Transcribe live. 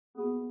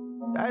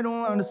They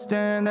don't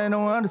understand, they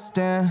don't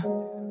understand.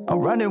 I'm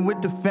running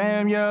with the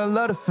fam, yeah, I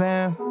love the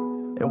fam.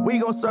 And we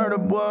gon' serve the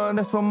one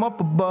that's from up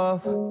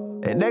above.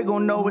 And they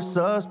gon' know it's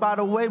us by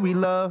the way we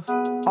love.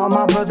 All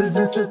my brothers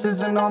and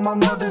sisters and all my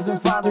mothers and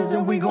fathers.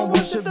 And we gon'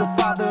 worship the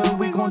Father,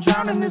 we gon'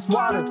 drown in this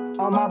water.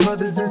 All my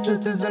brothers and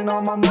sisters and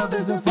all my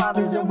mothers and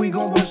fathers. And we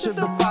gon' worship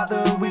the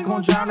Father, we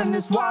gon' drown in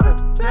this water.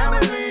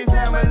 Family,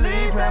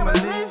 family,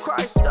 family.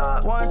 Christ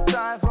up, one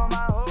time for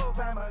my whole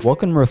family.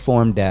 Welcome to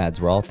Reformed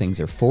Dads, where all things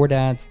are for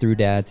dads, through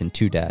dads, and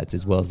to dads,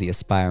 as well as the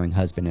aspiring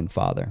husband and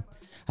father.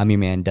 I'm your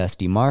man,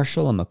 Dusty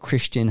Marshall. I'm a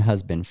Christian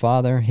husband,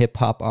 father,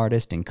 hip-hop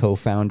artist, and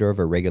co-founder of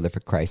Irregular for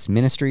Christ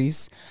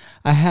Ministries.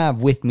 I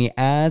have with me,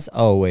 as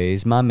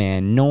always, my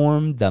man,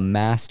 Norm, the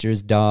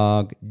Master's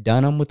dog.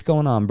 Dunham, what's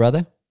going on,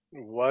 brother?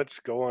 What's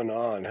going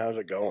on? How's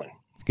it going?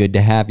 It's good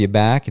to have you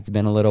back. It's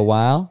been a little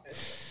while.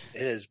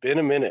 It has been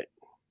a minute.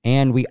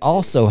 And we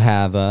also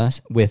have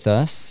with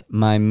us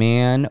my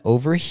man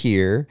over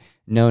here,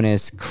 known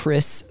as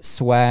Chris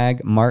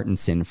Swag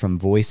Martinson from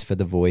Voice for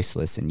the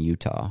Voiceless in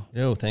Utah.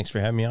 Yo, thanks for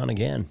having me on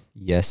again.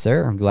 Yes,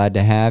 sir. I'm glad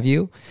to have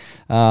you.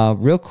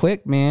 Real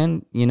quick,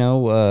 man, you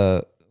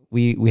know,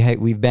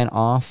 we've been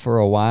off for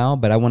a while,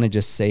 but I want to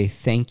just say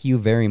thank you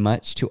very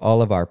much to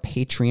all of our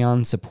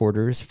Patreon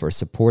supporters for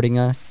supporting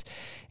us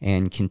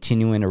and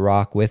continuing to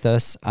rock with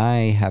us.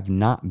 I have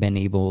not been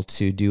able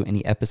to do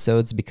any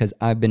episodes because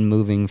I've been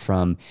moving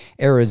from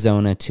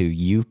Arizona to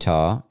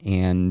Utah,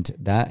 and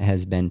that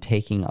has been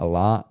taking a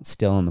lot.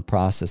 Still in the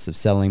process of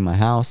selling my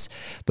house.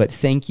 But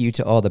thank you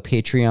to all the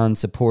Patreon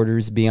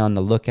supporters. Be on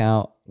the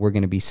lookout. We're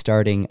going to be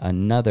starting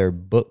another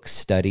book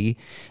study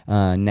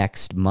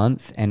next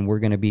month, and we're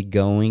going to be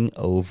going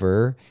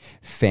over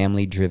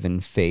Family Driven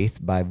Faith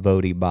by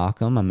Voddie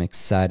Baucham. I'm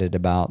excited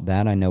about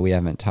that. I know we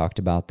haven't talked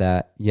about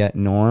that yet,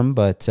 Norm,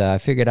 but I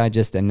figured I'd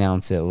just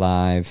announce it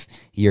live.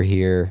 You're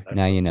here.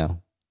 Now you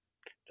know.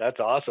 That's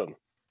awesome.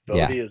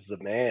 Voddie is the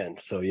man.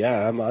 So,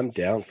 yeah, I'm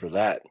down for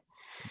that.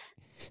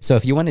 So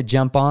if you want to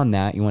jump on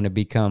that, you want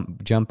to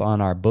jump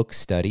on our book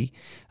study,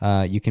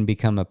 you can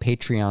become a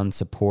Patreon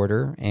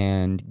supporter,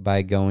 and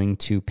by going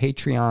to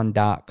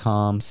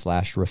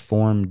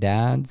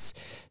patreon.com/reformdads,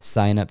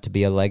 sign up to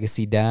be a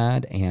legacy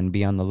dad and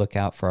be on the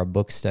lookout for our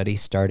book study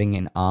starting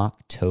in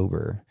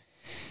October.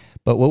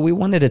 But what we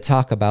wanted to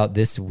talk about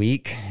this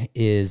week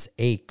is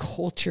a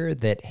culture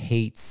that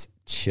hates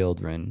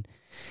children.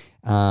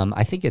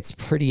 I think it's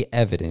pretty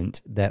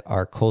evident that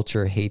our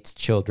culture hates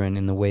children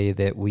in the way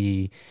that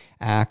we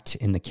act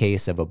in the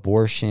case of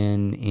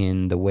abortion,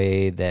 in the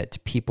way that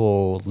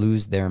people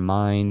lose their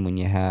mind when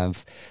you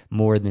have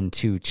more than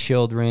 2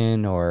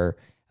 children or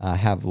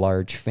have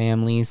large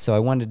families. So I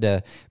wanted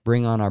to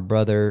bring on our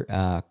brother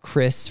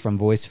Chris from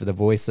Voice for the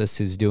Voiceless,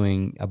 who's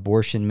doing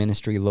abortion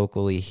ministry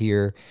locally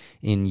here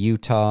in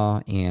Utah.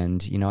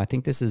 And, you know, I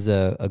think this is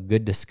a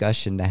good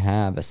discussion to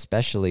have,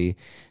 especially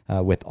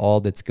with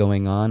all that's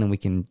going on, and we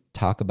can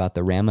talk about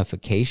the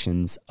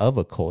ramifications of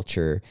a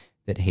culture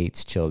that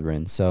hates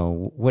children.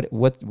 So what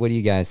do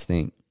you guys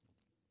think?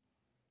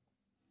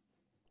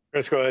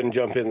 Let's go ahead and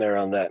jump in there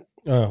on that.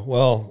 Yeah,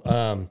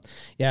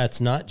 it's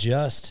not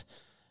just,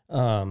 you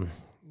know,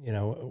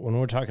 when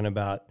we're talking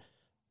about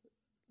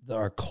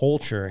our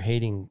culture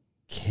hating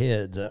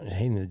kids,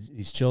 hating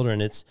these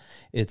children, it's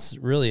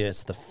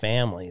the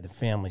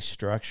family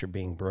structure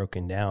being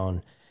broken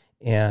down,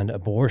 and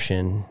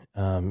abortion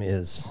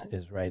is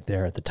right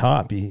there at the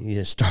top. You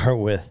just start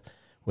with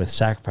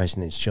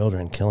sacrificing these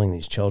children, killing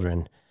these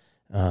children.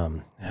 I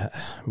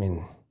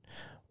mean,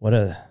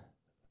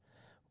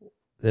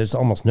 there's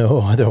almost no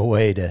other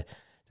way to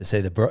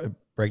say the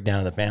breakdown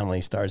of the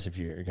family starts if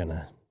you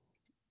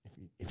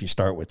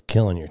start with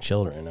killing your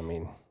children. I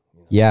mean,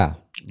 yeah,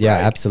 right.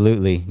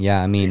 Absolutely.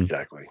 Yeah. I mean,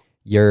 exactly.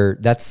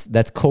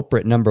 That's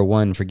culprit number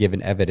one for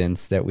giving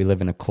evidence that we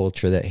live in a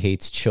culture that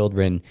hates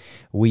children.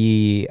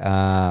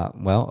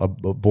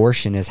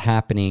 Abortion is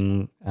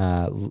happening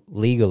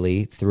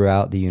legally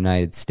throughout the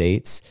United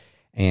States,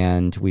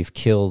 and we've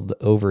killed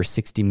over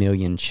 60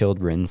 million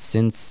children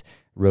since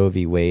Roe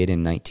v. Wade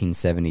in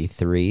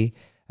 1973.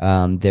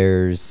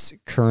 There's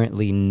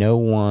currently no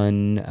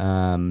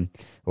one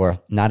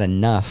or not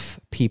enough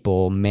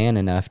people man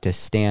enough to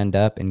stand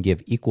up and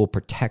give equal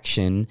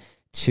protection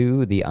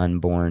to the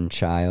unborn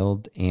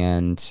child,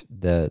 and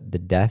the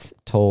death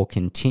toll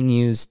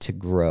continues to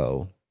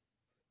grow.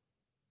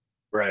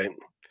 Right.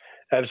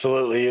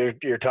 Absolutely.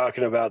 You're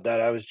talking about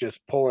that. I was just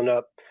pulling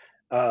up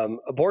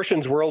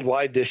abortions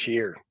worldwide this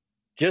year.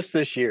 Just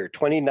this year,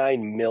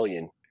 29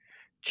 million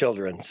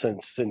children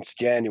since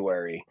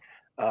January.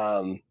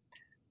 And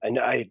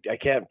I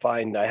can't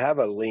find, I have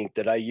a link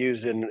that I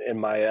use in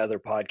my other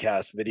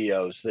podcast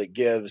videos that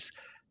gives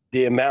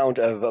the amount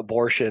of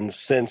abortions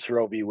since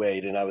Roe v.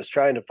 Wade, and I was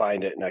trying to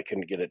find it and I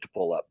couldn't get it to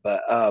pull up.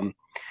 But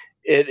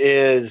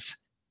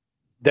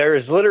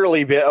there's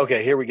literally been,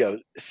 okay, here we go.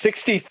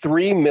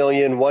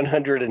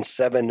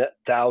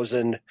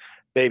 63,107,000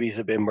 babies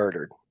have been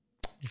murdered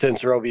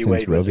since Roe v.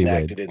 Wade was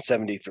enacted in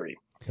 73.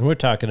 And we're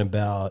talking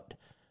about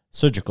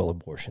surgical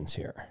abortions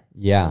here.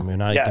 Yeah. We're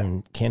not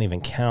even, can't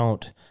even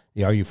count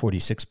the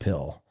RU46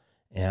 pill.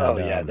 And,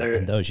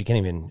 and those you can't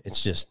even,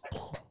 it's just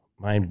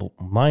mind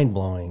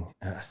blowing.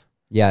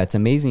 Yeah, it's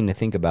amazing to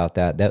think about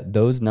that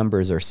those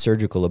numbers are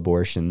surgical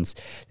abortions.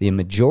 The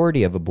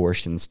majority of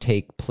abortions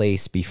take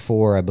place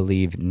before, I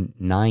believe,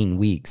 9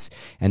 weeks,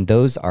 and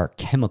those are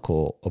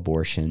chemical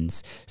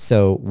abortions.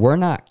 So we're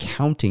not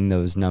counting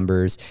those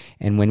numbers,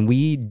 and when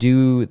we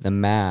do the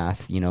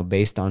math,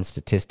 based on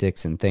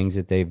statistics and things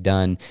that they've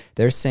done,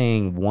 they're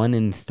saying 1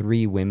 in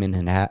 3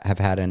 women have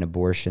had an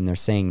abortion. They're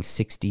saying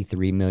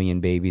 63 million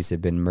babies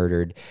have been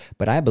murdered,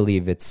 but I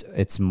believe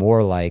it's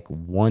more like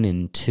 1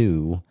 in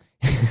 2.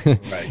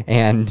 Right.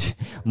 And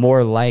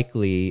more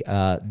likely,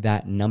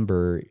 that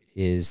number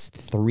is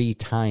 3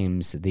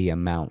 times the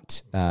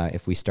amount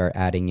if we start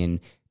adding in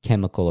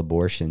chemical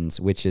abortions,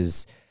 which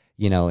is,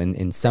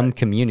 in some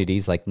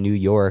communities like New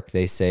York,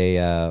 they say,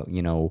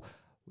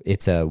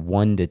 it's a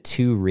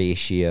 1-to-2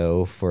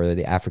 ratio for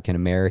the African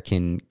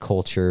American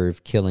culture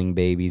of killing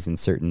babies in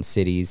certain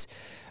cities.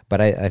 But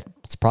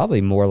it's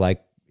probably more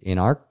like in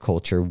our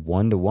culture,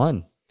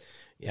 1-to-1.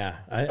 Yeah.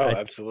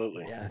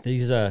 Absolutely. Yeah.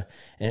 These, and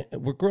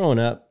we're growing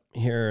up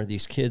here.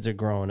 These kids are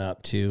growing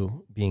up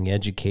to being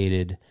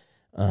educated,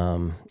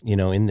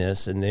 in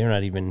this, and they're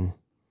not even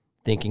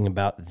thinking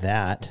about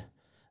that.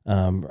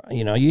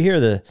 You hear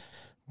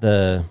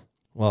the,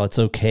 well, it's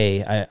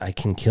okay. I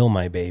can kill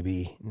my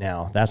baby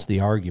now. That's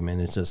the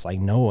argument. It's just like,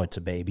 no, it's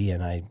a baby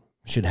and I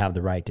should have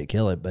the right to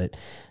kill it. But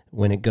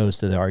when it goes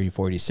to the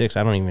RU46,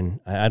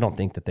 I don't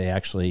think that they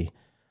actually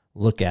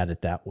look at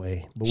it that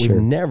way. But we've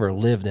never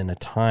lived in a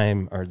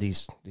time, or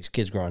these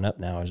kids growing up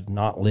now have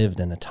not lived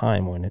in a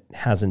time when it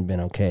hasn't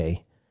been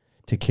okay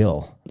to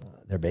kill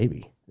their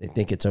baby. They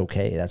think it's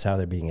okay. That's how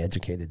they're being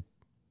educated.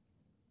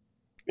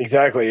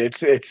 Exactly.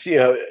 It's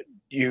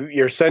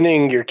you're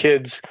sending your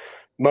kids.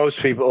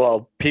 Most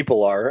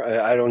people are.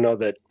 I don't know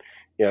that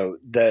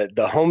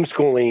the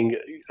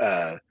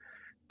homeschooling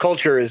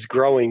culture is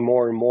growing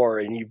more and more,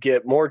 and you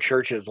get more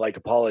churches like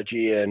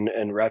Apology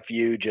and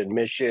Refuge and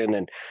Mission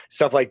and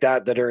stuff like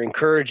that are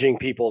encouraging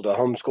people to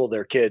homeschool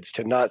their kids,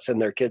 to not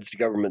send their kids to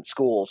government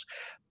schools.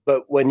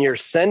 But when you're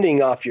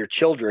sending off your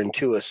children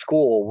to a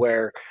school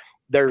where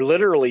they're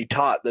literally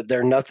taught that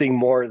they're nothing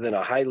more than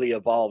a highly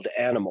evolved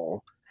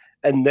animal,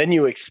 and then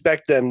you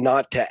expect them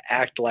not to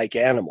act like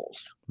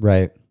animals.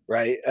 Right.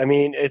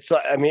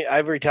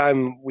 Every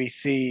time we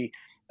see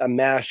a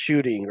mass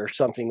shooting or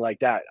something like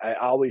that, I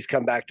always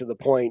come back to the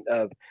point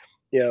of,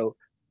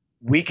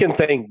 we can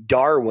thank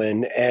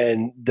Darwin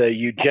and the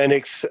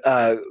eugenics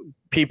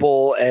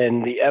people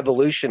and the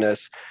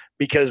evolutionists,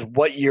 because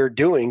what you're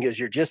doing is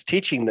you're just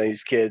teaching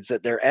these kids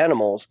that they're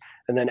animals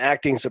and then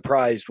acting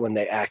surprised when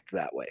they act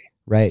that way.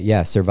 Right.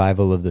 Yeah.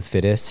 Survival of the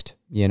fittest,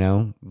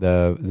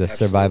 the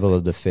survival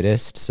of the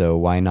fittest. So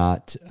why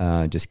not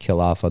just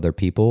kill off other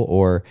people?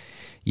 Or,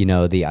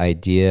 the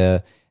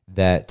idea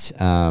that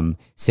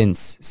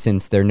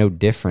since they're no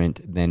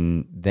different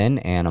than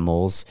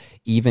animals,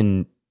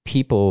 even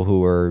people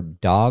who are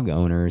dog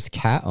owners,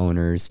 cat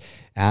owners,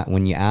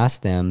 when you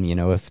ask them,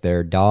 if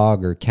their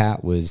dog or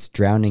cat was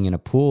drowning in a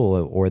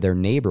pool, or their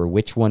neighbor,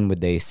 which one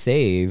would they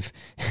save?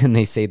 And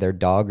they say their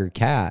dog or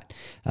cat,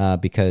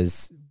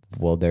 because,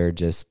 well, they're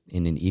just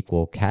in an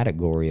equal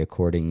category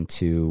according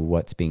to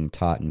what's being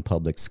taught in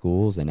public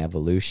schools and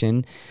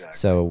evolution. Exactly.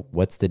 So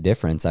what's the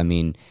difference? I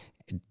mean,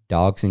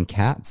 dogs and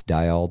cats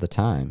die all the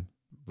time,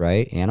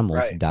 right?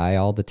 Animals die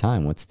all the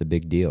time. What's the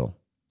big deal?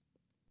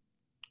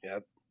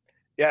 Yep.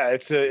 Yeah,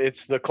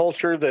 it's the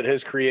culture that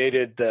has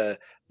created the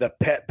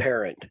pet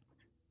parent.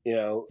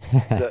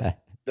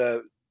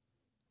 The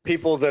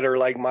people that are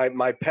like,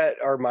 my pet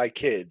are my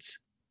kids.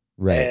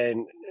 Right.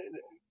 And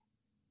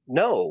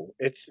no,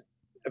 it's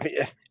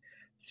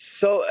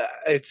so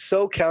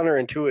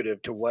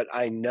counterintuitive to what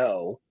I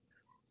know,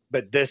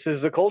 but this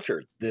is the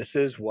culture. This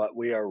is what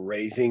we are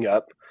raising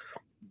up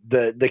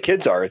the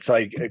kids are. It's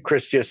like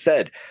Chris just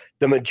said,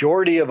 the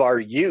majority of our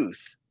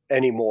youth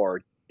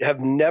anymore have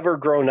never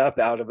grown up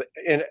out of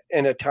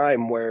in a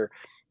time where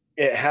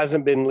it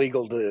hasn't been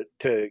legal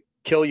to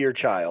kill your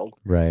child,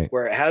 right?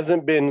 Where it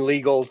hasn't been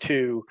legal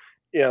to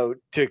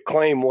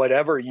claim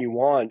whatever you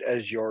want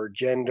as your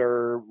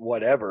gender,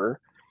 whatever,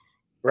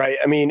 right?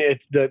 I mean,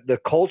 it's the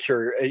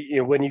culture.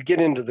 When you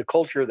get into the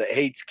culture that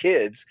hates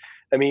kids,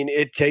 I mean,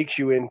 it takes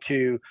you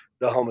into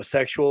the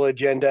homosexual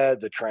agenda,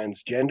 the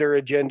transgender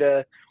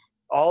agenda.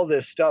 All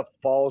this stuff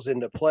falls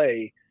into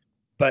play,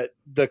 but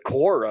the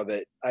core of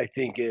it, I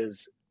think,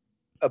 is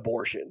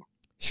abortion.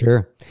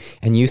 Sure.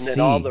 And then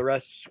all the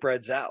rest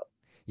spreads out.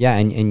 Yeah.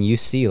 And you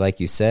see, like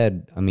you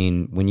said, I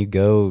mean, when you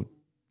go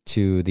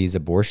to these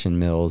abortion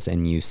mills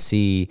and you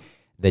see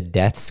the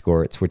death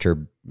escorts, which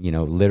are,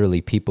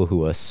 literally people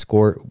who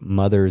escort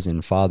mothers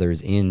and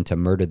fathers in to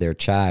murder their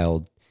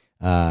child,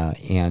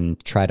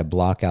 and try to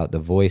block out the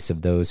voice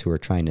of those who are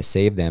trying to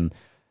save them.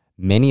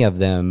 Many of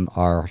them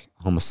are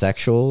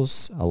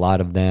homosexuals. A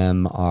lot of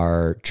them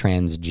are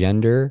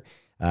transgender,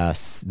 the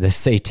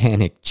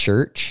Satanic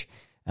Church.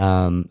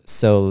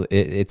 So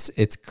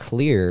it's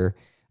clear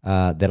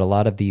that a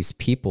lot of these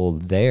people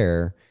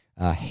there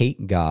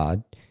hate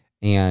God.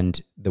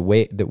 And the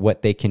way that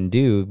what they can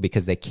do,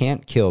 because they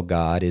can't kill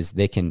God, is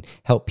they can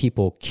help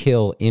people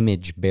kill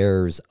image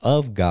bearers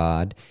of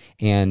God,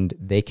 and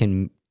they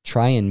can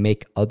try and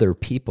make other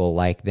people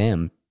like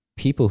them,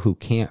 people who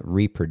can't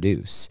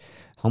reproduce.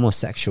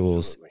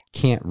 Homosexuals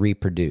can't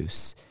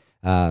reproduce.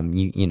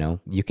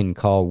 You can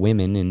call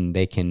women and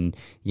they can,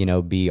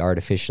 be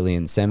artificially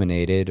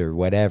inseminated or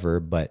whatever,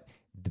 but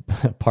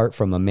apart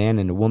from a man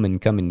and a woman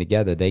coming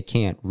together, they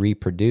can't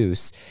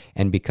reproduce.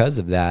 And because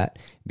of that,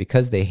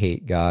 because they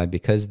hate God,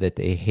 because that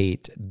they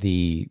hate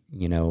the,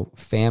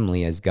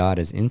 family as God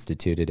has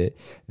instituted it,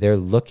 they're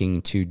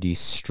looking to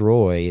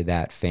destroy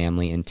that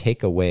family and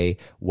take away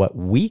what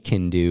we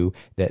can do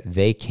that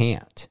they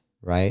can't,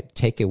 right?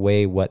 Take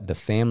away what the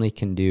family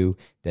can do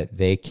that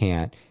they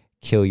can't.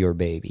 Kill your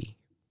baby.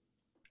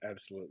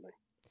 Absolutely.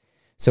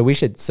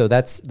 So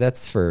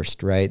that's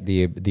first, right?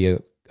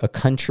 A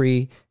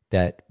country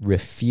that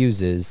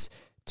refuses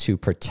to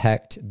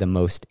protect the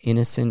most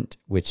innocent,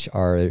 which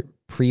are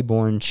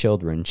preborn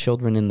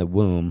children in the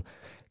womb,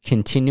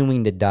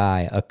 continuing to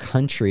die. A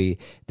country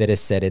that has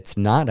said it's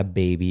not a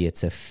baby,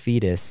 it's a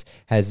fetus,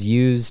 has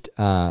used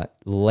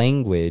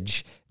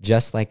language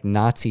just like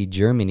Nazi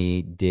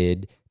Germany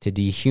did to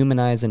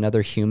dehumanize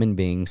another human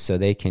being so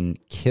they can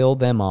kill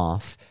them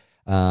off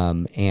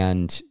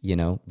and,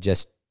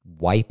 just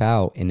wipe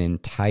out an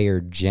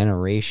entire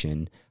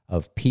generation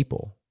of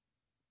people.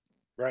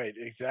 Right,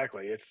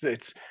 exactly. It's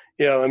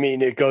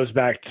it goes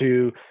back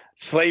to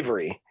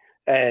slavery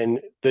and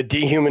the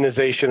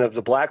dehumanization of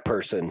the black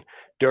person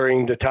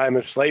during the time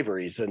of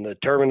slaveries and the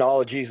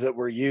terminologies that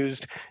were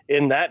used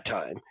in that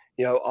time,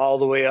 all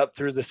the way up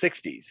through the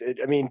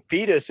 60s.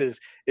 Fetus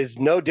is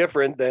no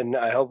different than,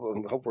 I hope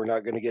we're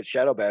not going to get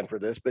shadow banned for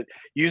this, but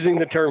using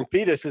the term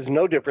fetus is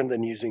no different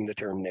than using the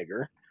term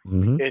nigger.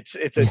 Mm-hmm. It's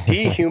a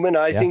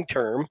dehumanizing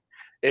term.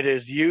 It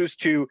is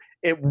used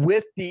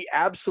with the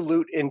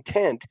absolute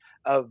intent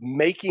of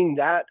making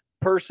that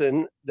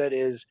person that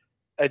is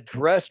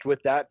addressed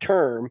with that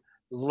term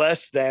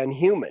less than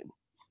human.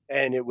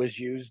 And it was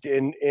used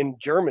in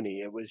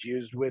Germany. It was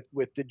used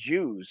with the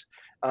Jews.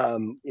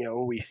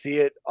 We see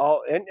it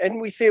all, and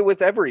we see it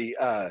with every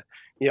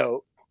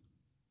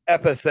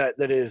epithet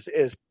that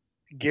is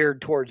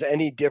geared towards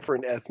any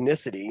different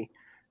ethnicity.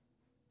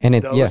 And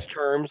those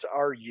terms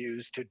are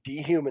used to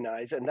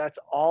dehumanize, and that's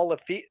all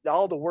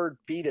the word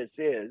fetus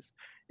is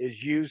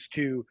used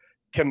to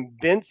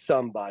convince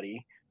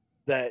somebody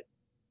that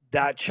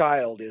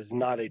child is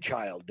not a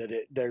child, that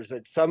there's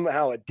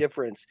somehow a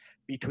difference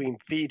between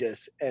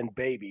fetus and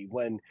baby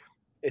when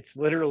it's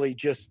literally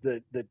just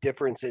the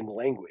difference in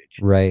language.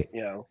 Right.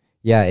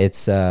 Yeah,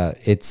 it's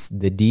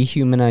the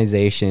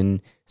dehumanization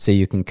so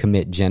you can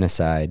commit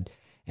genocide,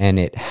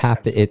 and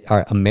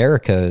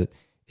America,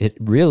 it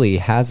really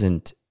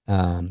hasn't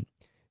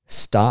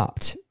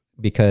stopped,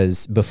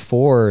 because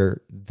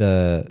before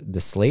the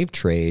slave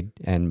trade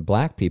and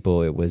black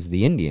people, it was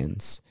the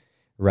Indians,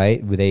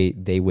 right?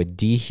 They would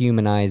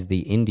dehumanize the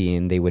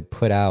Indian. They would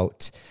put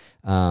out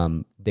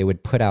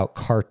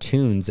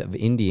cartoons of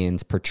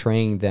Indians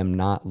portraying them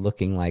not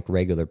looking like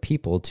regular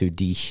people to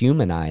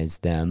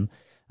dehumanize them,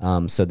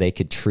 so they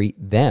could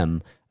treat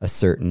them a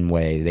certain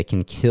way. They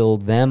can kill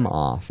them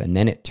off. And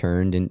then it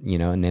turned and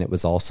then it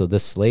was also the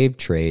slave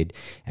trade.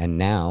 And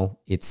now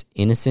it's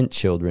innocent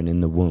children in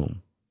the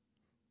womb.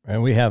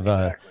 And we have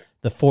the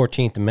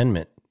 14th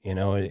Amendment,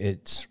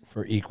 it's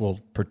for equal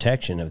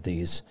protection of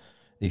these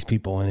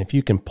people. And if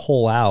you can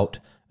pull out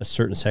a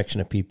certain section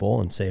of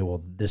people and say,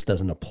 well, this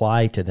doesn't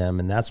apply to them,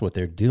 and that's what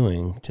they're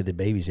doing to the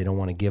babies, they don't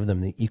want to give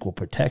them the equal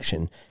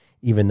protection,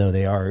 even though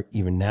they are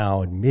even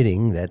now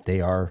admitting that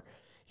they are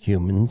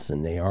humans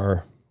and they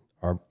are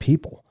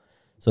people.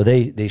 So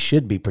they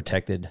should be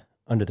protected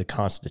under the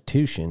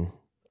Constitution,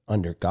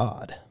 under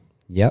God.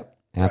 Yep,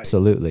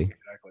 absolutely. Right.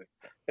 Exactly.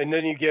 And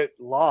then you get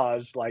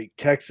laws like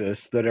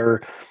Texas that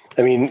are,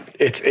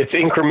 it's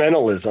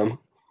incrementalism.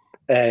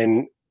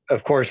 And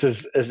of course,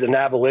 as an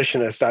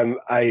abolitionist,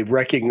 I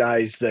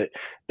recognize that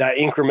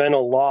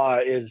incremental law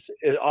is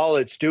all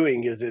it's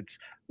doing is it's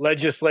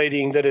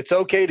legislating that it's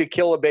okay to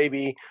kill a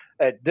baby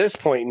at this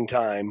point in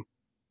time,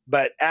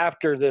 but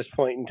after this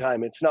point in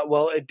time, it's not.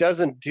 Well, it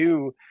doesn't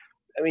do.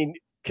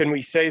 Can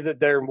we say that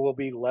there will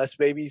be less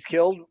babies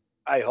killed?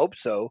 I hope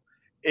so.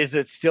 Is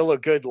it still a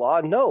good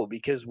law? No,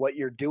 because what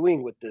you're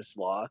doing with this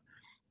law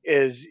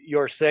is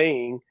you're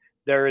saying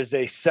there is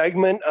a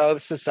segment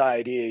of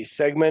society, a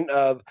segment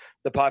of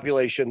the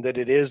population that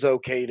it is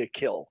okay to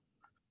kill,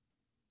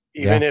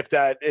 even if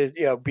that is,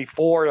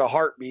 before a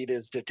heartbeat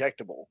is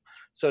detectable.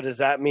 So does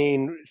that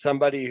mean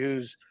somebody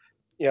who's,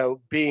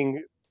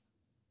 being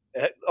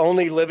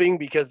only living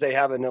because they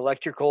have an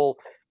electrical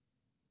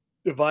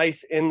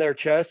device in their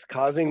chest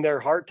causing their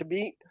heart to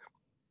beat?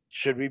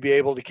 Should we be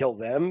able to kill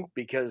them?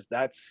 Because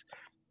that's,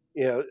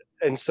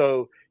 and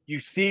so you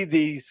see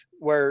these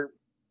where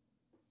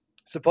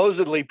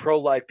supposedly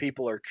pro-life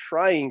people are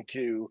trying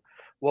to,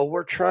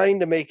 we're trying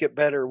to make it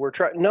better.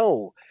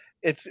 No,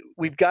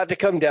 we've got to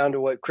come down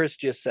to what Chris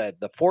just said,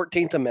 the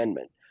 14th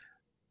Amendment.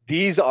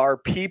 These are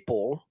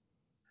people,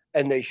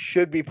 and they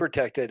should be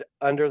protected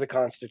under the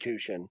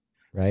Constitution,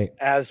 right,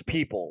 as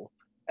people.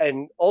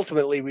 And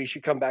ultimately, we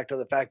should come back to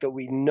the fact that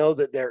we know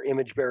that they're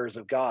image bearers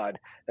of God,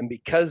 and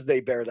because they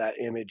bear that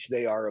image,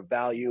 they are of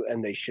value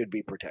and they should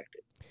be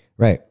protected.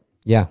 Right.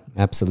 Yeah,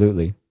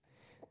 absolutely.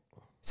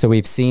 So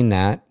we've seen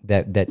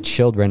that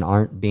children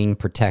aren't being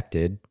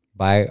protected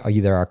by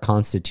either our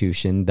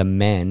Constitution, the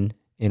men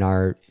in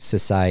our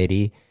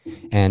society,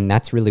 and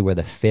that's really where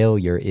the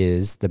failure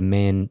is, the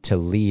men to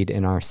lead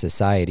in our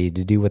society,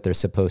 to do what they're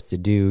supposed to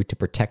do, to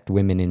protect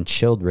women and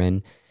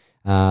children.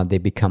 They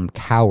become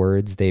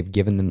cowards. They've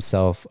given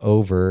themselves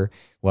over.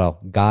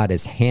 Well, God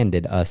has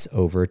handed us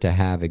over to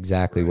have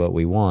exactly what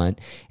we want,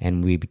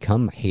 and we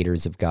become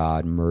haters of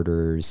God,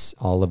 murderers,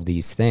 all of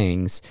these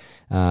things.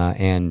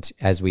 And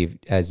as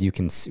you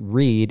can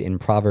read in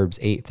Proverbs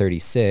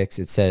 8:36,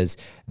 it says,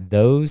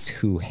 "Those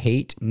who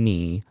hate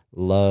me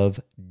love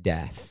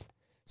death."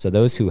 So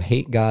those who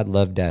hate God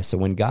love death. So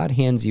when God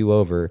hands you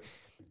over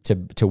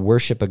to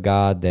worship a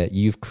God that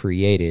you've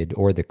created,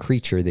 or the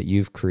creature that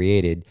you've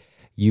created,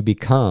 you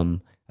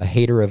become a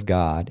hater of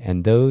God,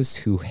 and those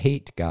who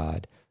hate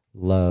God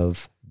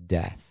love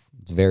death.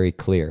 It's very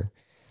clear.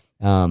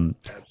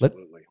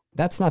 Absolutely.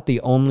 That's not the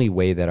only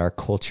way that our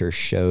culture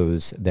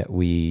shows that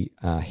we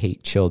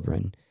hate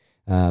children.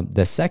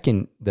 The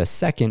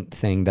second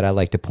thing that I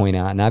like to point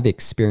out, and I've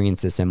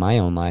experienced this in my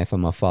own life,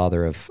 I'm a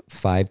father of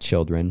 5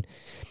 children,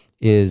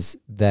 is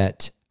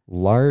that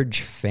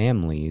large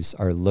families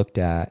are looked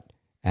at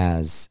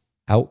as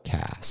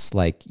outcasts,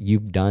 like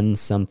you've done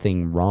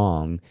something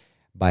wrong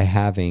by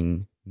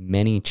having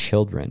many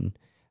children.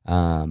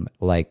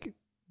 Like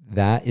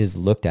that is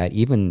looked at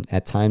even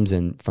at times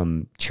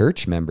from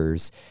church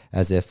members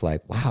as if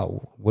like,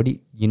 wow, what do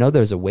you know,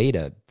 there's a way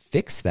to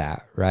fix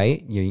that,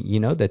 right? You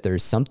know that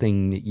there's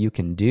something that you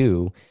can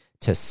do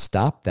to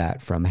stop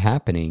that from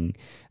happening.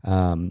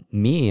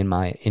 Me in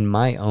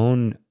my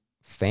own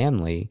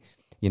family,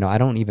 I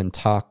don't even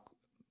talk.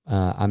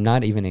 I'm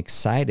not even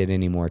excited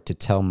anymore to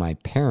tell my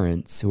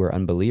parents, who are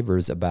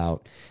unbelievers,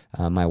 about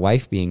my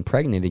wife being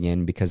pregnant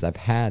again, because I've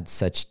had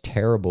such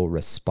terrible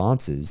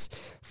responses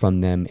from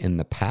them in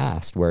the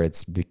past where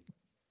it's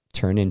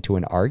turned into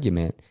an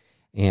argument.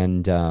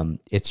 And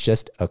it's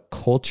just a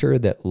culture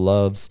that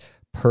loves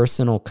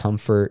personal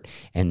comfort,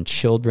 and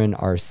children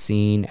are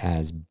seen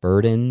as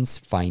burdens,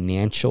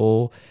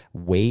 financial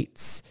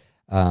weights,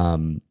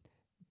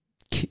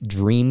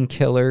 dream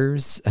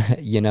killers,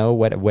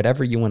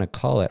 whatever you want to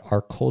call it.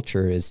 Our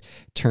culture has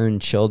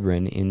turned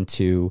children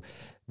into,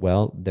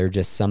 well, they're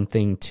just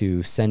something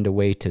to send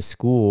away to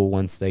school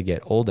once they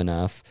get old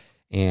enough,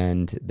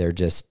 and they're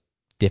just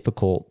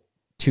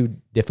too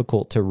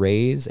difficult to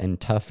raise and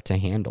tough to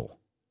handle.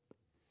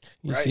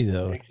 You see,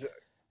 though,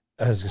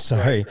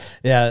 sorry.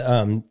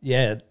 Yeah.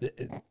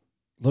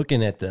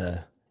 Looking at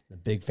the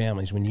big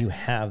families, when you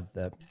have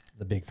the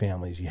big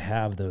families, you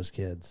have those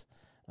kids,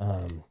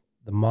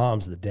 the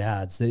moms, the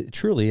dads, it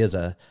truly is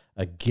a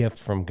gift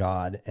from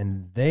God.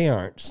 And they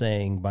aren't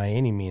saying by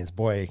any means,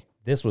 boy,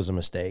 this was a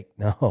mistake.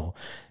 No,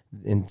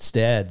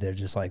 instead, they're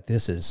just like,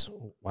 this is,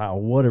 wow,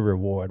 what a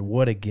reward,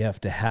 what a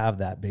gift to have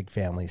that big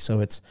family. So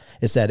it's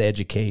that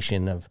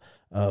education of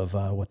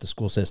what the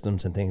school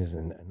systems and things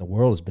and the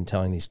world has been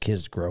telling these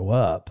kids to grow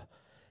up,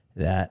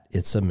 that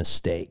it's a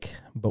mistake.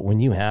 But when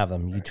you have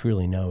them, you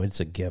truly know it's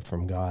a gift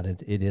from God.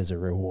 It is a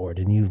reward.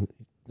 And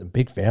the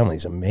big family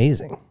is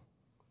amazing.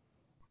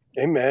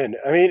 Amen.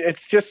 I mean,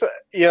 it's just,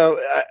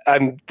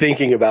 I'm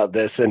thinking about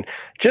this, and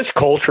just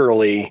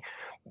culturally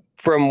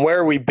from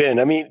where we've been,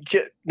 I mean,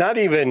 not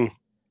even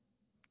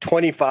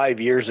 25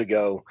 years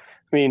ago,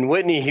 I mean,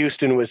 Whitney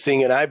Houston was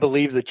singing, "I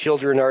believe the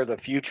children are the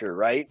future,"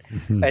 right?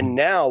 And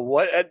now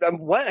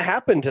what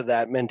happened to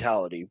that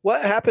mentality?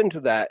 What happened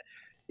to that,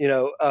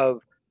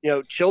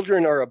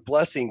 children are a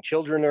blessing.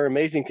 Children are an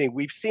amazing thing.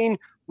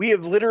 We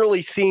have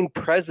literally seen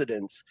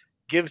presidents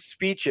give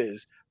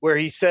speeches where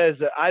he says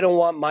that I don't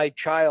want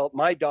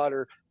my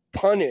daughter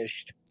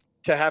punished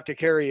to have to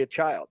carry a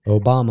child.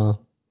 Obama.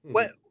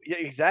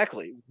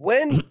 Exactly.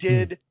 When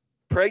did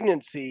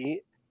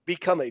pregnancy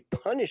become a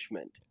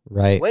punishment?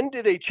 Right. When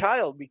did a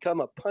child become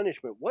a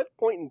punishment? What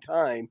point in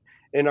time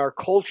in our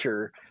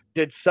culture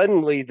did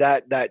suddenly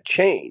that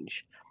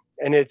change?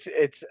 And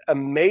it's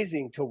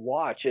amazing to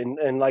watch.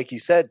 And like you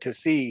said, to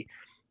see,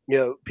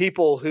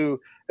 people who,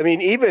 I mean,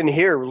 even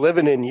here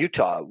living in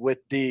Utah with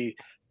the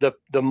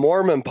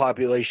Mormon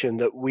population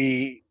that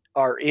we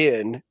are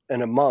in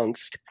and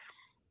amongst,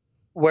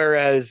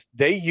 whereas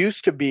they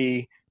used to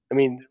be, I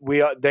mean,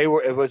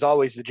 it was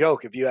always the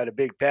joke. If you had a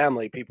big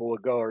family, people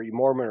would go, "Are you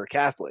Mormon or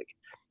Catholic?"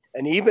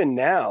 And even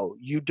now,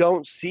 you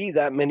don't see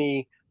that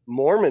many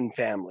Mormon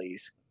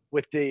families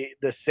with the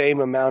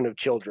same amount of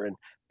children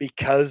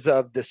because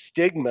of the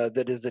stigma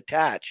that is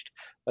attached,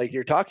 like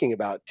you're talking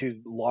about, to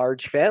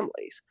large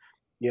families.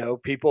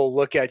 People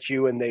look at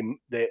you and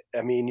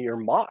you're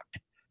mocked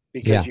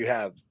because you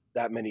have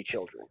that many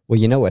children.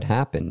 Well, what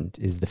happened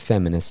is the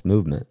feminist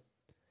movement.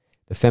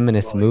 The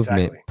feminist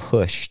movement exactly.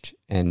 pushed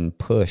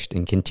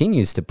and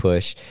continues to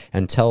push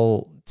and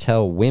tell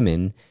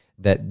women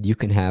that you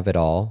can have it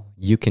all.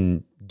 You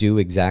can do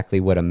exactly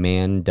what a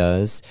man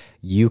does.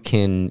 You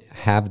can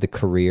have the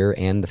career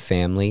and the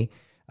family.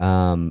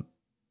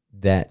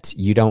 That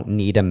you don't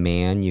need a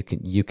man.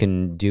 You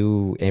can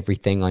do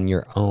everything on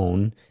your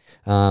own.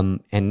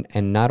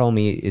 And not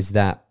only is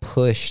that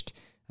pushed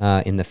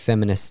in the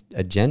feminist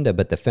agenda,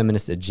 but the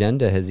feminist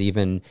agenda has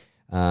even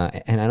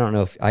and I don't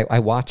know if I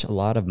watch a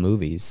lot of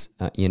movies.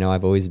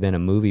 I've always been a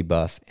movie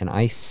buff, and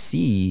I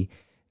see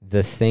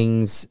the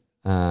things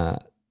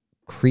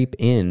creep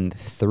in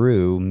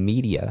through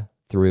media,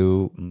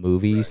 through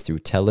movies, through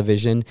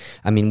television.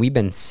 I mean, we've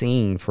been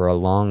seeing for a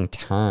long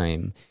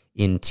time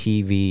in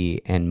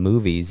TV and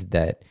movies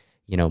that,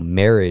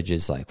 marriage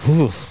is like,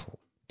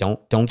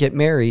 don't get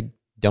married,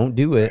 don't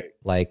do it.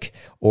 Like,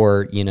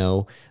 or,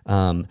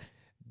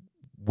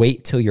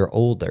 wait till you're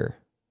older.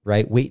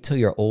 Right? Wait till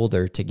you're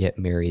older to get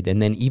married, and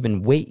then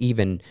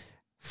wait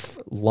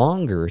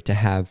longer to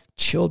have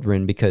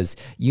children, because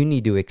you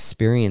need to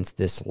experience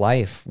this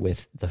life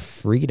with the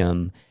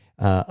freedom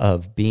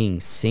of being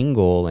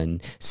single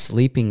and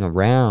sleeping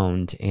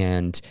around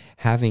and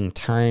having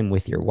time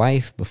with your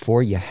wife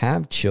before you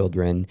have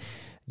children.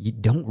 You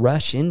don't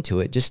rush into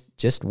it.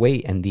 Just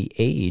wait. And the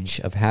age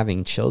of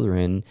having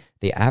children,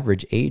 the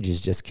average age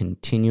has just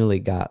continually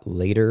got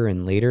later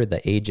and later.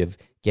 The age of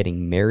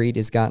getting married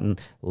has gotten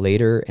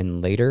later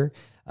and later.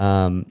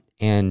 And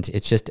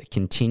it's just a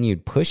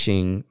continued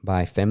pushing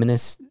by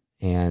feminists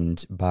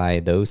and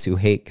by those who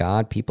hate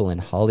God, people in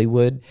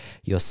Hollywood.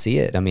 You'll see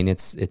it. I mean,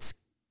 it's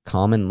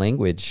common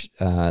language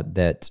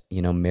that,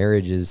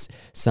 marriage is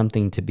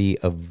something to be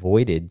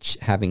avoided.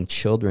 Having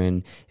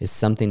children is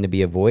something to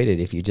be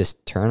avoided if you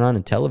just turn on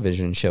a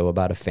television show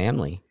about a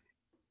family.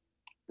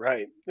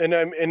 Right. And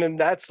then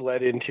that's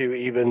led into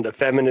even the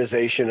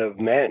feminization of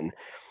men.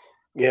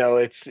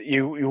 It's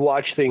you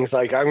watch things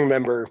like, I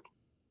remember,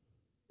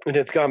 and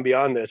it's gone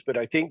beyond this, but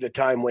I think the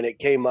time when it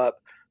came up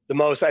the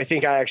most, I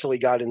think I actually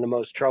got in the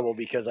most trouble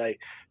because I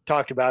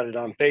talked about it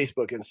on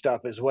Facebook and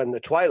stuff, is when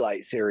the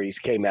Twilight series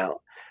came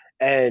out.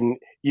 And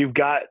you've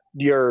got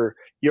your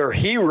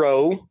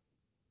hero,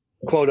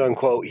 quote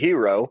unquote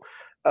hero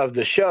of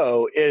the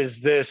show,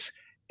 is this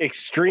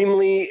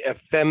extremely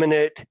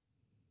effeminate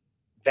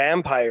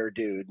vampire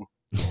dude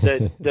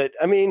that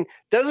I mean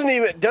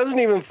doesn't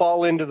even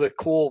fall into the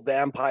cool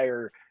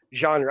vampire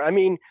genre. I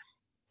mean,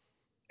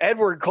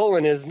 Edward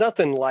Cullen is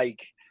nothing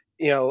like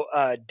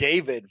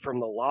David from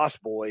the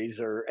Lost Boys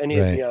or any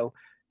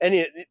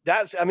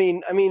that's I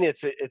mean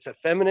it's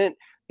effeminate.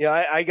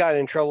 I got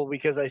in trouble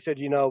because I said,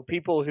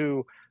 people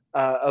who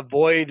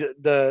avoid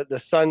the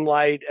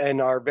sunlight and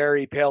are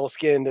very pale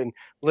skinned and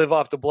live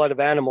off the blood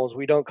of animals,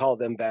 we don't call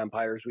them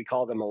vampires, we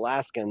call them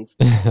Alaskans.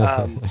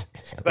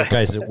 But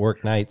guys that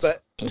work nights.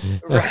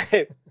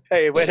 Right.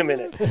 Hey, wait a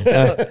minute.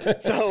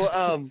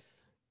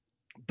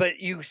 But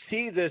you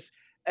see this,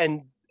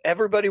 and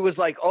everybody was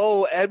like,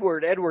 "Oh,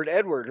 Edward,"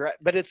 right?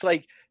 But it's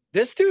like,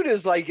 this dude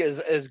is like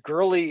as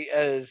girly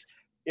as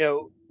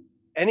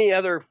any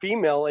other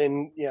female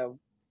in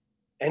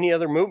any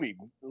other movie.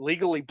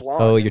 Legally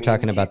Blonde. Oh, you're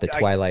talking about the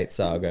Twilight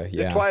Saga.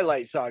 Yeah. The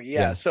Twilight Saga.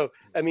 Yeah. So,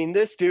 I mean,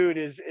 this dude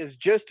is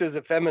just as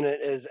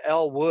effeminate as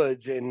Elle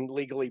Woods in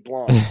Legally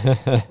Blonde.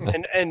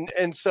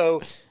 and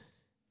so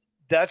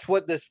that's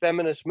what this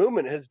feminist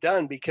movement has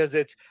done, because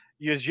it's,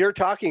 as you're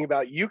talking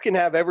about, you can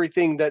have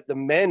everything that the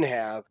men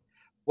have.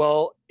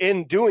 Well,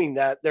 in doing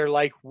that, they're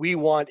like, we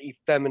want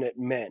effeminate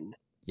men.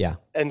 Yeah.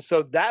 And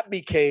so that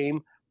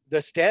became the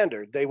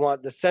standard. They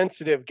want the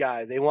sensitive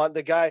guy. They want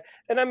the guy.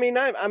 And I mean,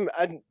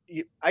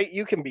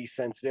 you can be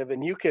sensitive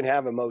and you can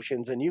have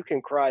emotions and you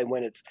can cry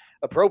when it's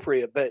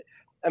appropriate, but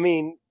I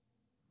mean,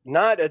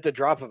 not at the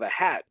drop of a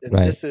hat. And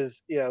right. This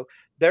is,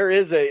 there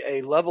is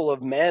a level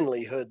of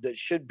manlyhood that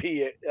should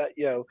be,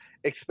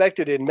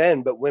 expected in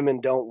men, but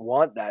women don't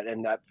want that.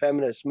 And that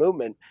feminist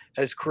movement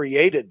has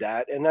created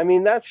that. And I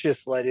mean, that's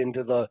just led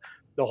into the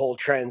whole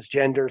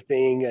transgender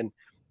thing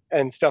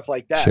and stuff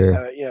like that.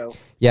 Sure.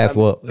 Yeah.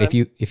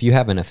 If you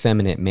have an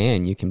effeminate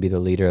man, you can be the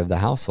leader of the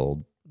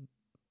household.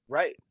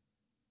 Right.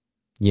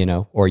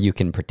 Or you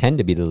can pretend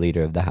to be the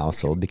leader of the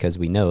household, because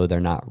we know they're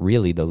not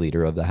really the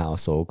leader of the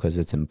household, because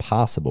it's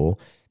impossible,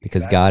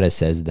 because exactly. God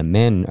says the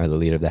men are the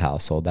leader of the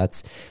household.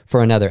 That's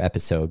for another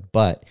episode,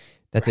 but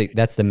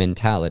that's the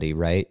mentality,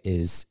 right?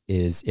 Is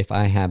if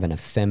I have an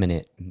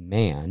effeminate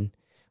man,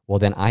 well,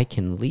 then I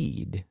can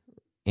lead.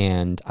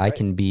 And I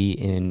can be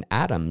in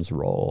Adam's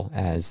role,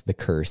 as the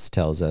curse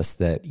tells us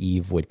that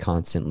Eve would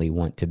constantly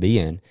want to be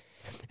in.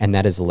 And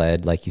that has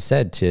led, like you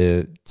said,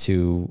 to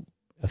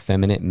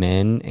effeminate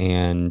men.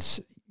 And,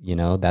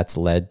 that's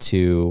led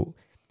to,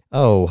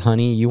 oh,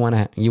 honey, you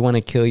want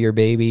to kill your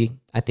baby?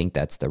 I think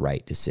that's the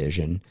right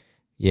decision.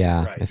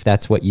 Yeah. Right. If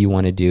that's what you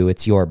want to do,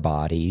 it's your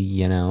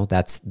body,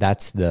 that's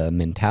the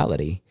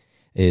mentality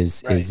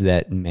is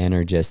that men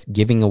are just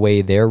giving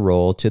away their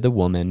role to the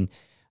woman,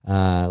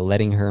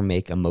 letting her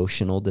make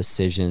emotional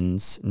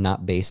decisions,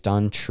 not based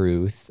on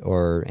truth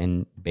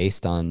and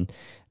based on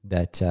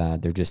that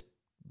they're just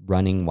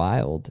running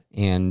wild.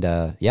 And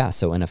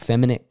so an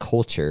effeminate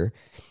culture,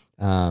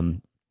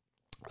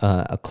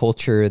 a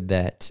culture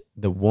that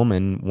the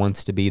woman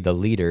wants to be the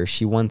leader.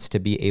 She wants to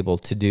be able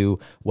to do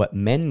what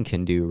men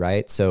can do,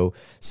 right? So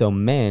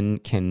men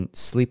can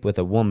sleep with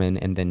a woman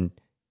and then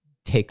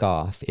take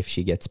off if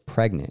she gets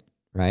pregnant,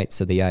 right?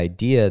 So the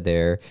idea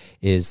there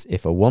is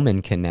if a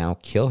woman can now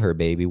kill her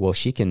baby, well,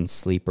 she can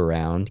sleep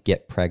around,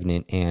 get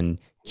pregnant, and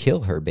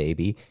kill her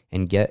baby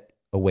and get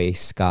away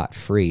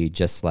scot-free,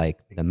 just like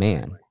the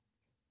man.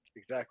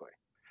 Exactly.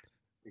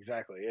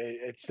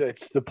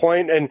 It's the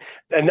point, and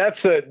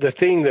that's the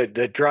thing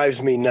that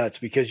drives me nuts,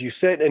 because you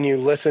sit and you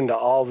listen to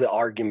all the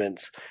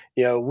arguments.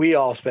 We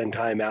all spend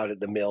time out at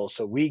the mill,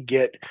 so we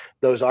get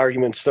those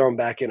arguments thrown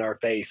back in our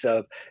face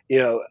of,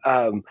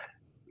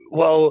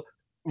 well,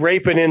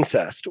 rape and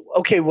incest.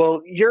 Okay,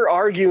 well,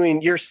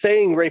 you're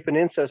saying rape and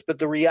incest, but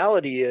the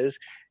reality is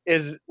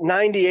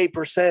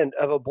 98%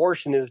 of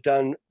abortion is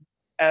done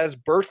as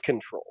birth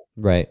control.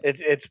 Right.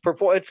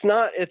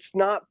 It's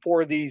not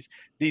for these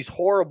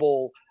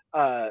horrible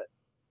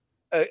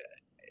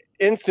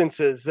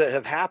instances that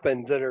have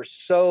happened that are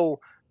so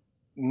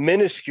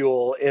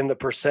minuscule in the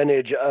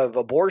percentage of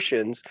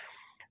abortions,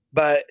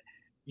 but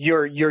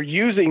you're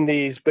using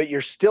these, but you're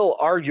still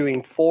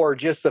arguing for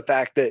just the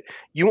fact that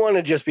you want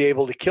to just be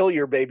able to kill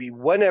your baby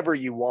whenever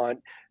you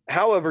want,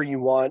 however you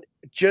want,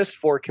 just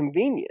for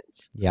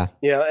convenience. Yeah.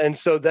 And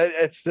so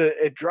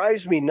it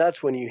drives me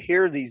nuts when you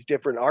hear these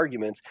different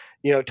arguments,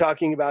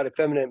 talking about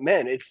effeminate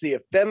men. It's the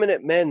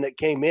effeminate men that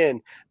came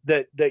in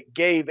that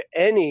gave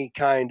any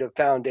kind of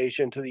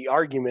foundation to the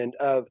argument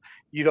of,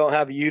 you don't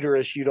have a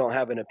uterus, you don't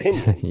have an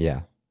opinion.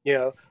 Yeah.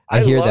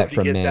 I hear love that to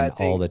from get men that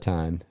thing. all the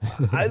time.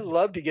 I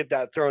love to get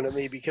that thrown at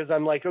me, because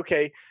I'm like,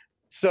 okay,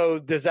 so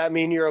does that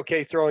mean you're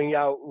okay throwing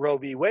out Roe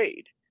v.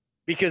 Wade?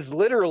 Because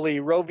literally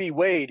Roe v.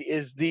 Wade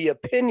is the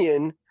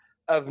opinion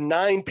of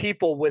 9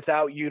 people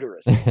without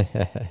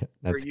uteruses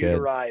or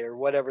uteri or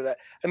whatever that.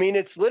 I mean,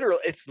 it's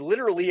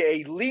literally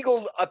a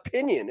legal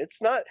opinion.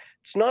 It's not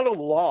a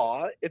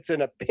law. It's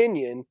an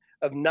opinion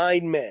of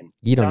 9 men.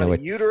 You don't not know a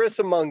what uterus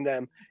among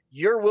them.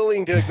 You're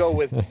willing to go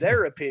with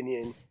their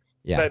opinion.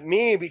 Yeah. But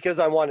me, because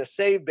I want to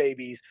save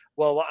babies,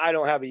 well, I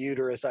don't have a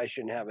uterus, I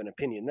shouldn't have an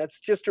opinion. That's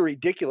just a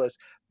ridiculous.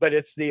 But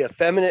it's the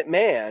effeminate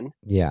man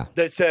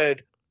that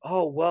said,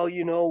 oh, well,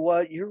 you know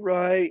what? You're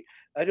right.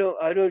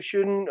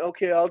 Shouldn't.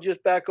 Okay, I'll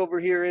just back over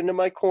here into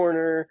my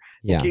corner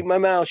and keep my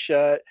mouth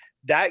shut.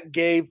 That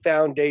gave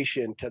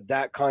foundation to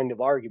that kind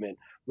of argument,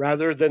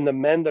 rather than the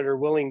men that are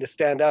willing to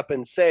stand up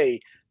and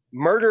say,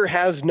 murder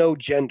has no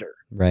gender.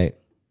 Right.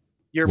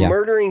 You're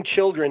murdering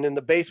children in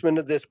the basement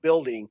of this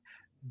building.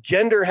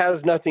 Gender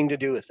has nothing to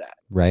do with that.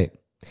 Right.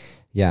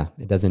 Yeah.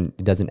 It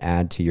doesn't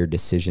add to your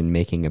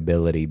decision-making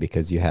ability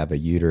because you have a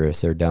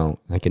uterus or don't.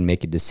 I can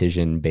make a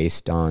decision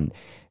based on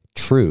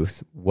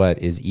truth, what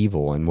is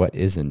evil and what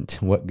isn't,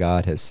 what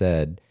God has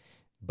said.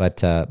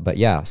 But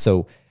yeah,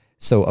 so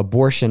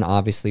abortion,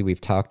 obviously we've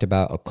talked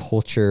about a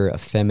culture,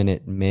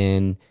 effeminate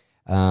men,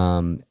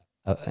 and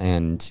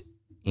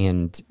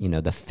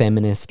the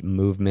feminist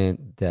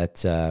movement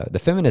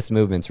the feminist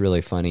movement's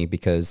really funny,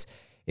 because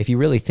if you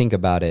really think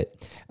about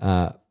it,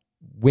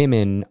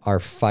 women are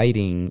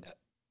fighting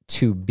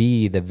to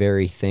be the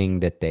very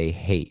thing that they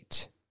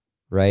hate,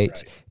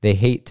 right? They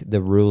hate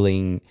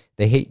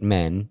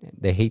men,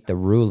 they hate the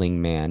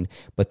ruling man,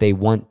 but they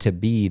want to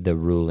be the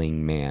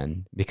ruling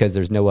man because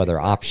there's no other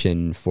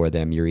option for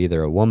them. You're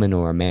either a woman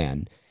or a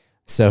man.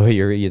 So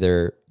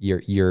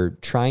you're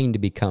trying to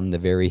become the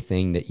very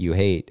thing that you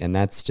hate. And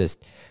that's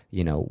just,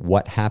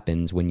 what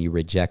happens when you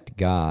reject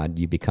God.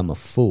 You become a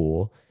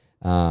fool,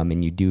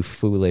 and you do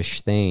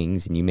foolish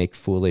things and you make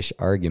foolish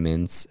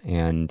arguments,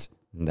 and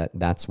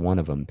that's one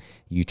of them.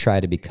 You try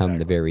to become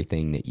the very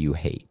thing that you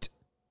hate.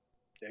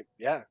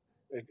 Yeah,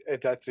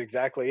 that's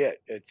exactly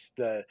it. It's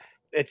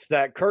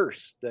that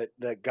curse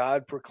that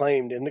God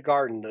proclaimed in the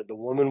garden, that the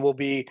woman will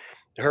be,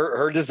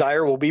 her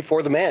desire will be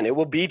for the man. It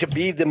will be to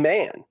be the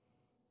man.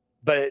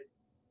 But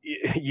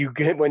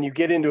when you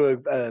get into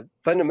a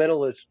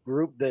fundamentalist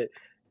group that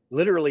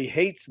literally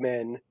hates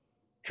men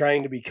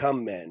trying to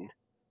become men,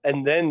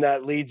 and then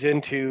that leads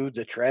into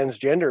the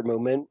transgender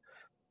movement,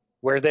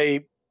 where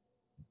they're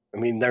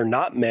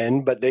not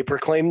men, but they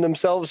proclaim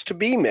themselves to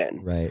be men.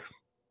 Right.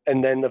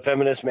 And then the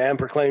feminist man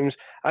proclaims,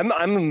 I'm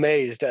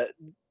amazed at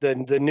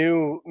the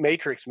new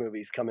Matrix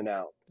movies coming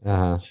out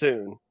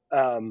soon.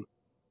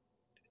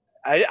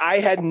 I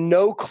had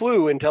no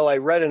clue until I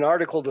read an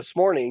article this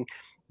morning.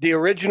 The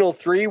original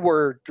 3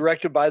 were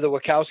directed by the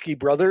Wachowski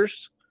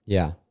brothers.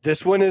 Yeah.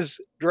 This one is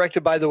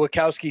directed by the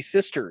Wachowski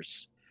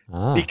sisters,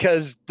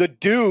 because the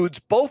dudes,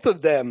 both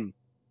of them,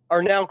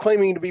 are now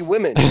claiming to be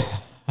women.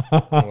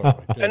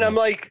 And I'm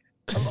like,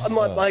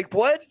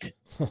 what?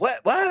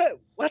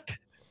 What?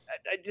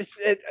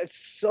 It's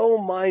so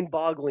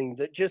mind-boggling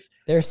that just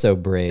they're so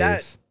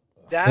brave.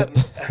 That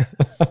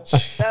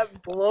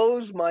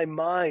blows my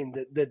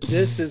mind that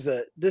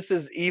this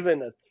is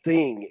even a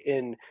thing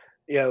in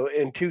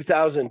in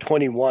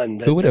 2021,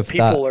 Who would that have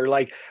people thought? are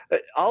like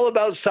all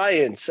about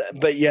science,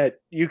 but yet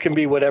you can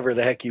be whatever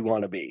the heck you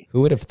want to be.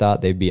 Who would have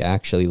thought they'd be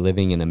actually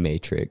living in a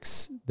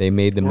matrix? They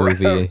made the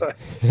movie.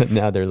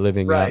 Now they're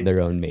living out their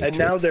own matrix. And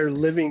now they're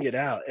living it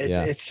out.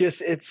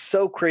 It's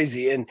so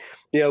crazy. And,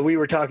 we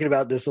were talking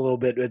about this a little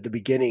bit at the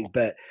beginning,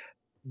 but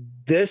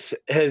this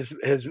has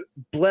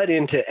bled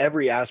into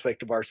every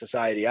aspect of our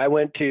society. I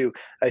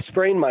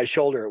sprained my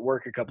shoulder at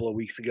work a couple of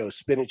weeks ago,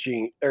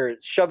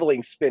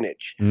 shoveling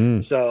spinach.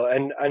 So,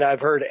 and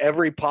I've heard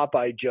every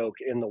Popeye joke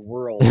in the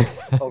world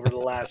over the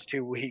last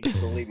 2 weeks.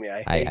 Believe me,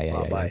 I hate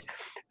Popeye.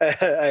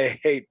 I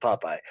hate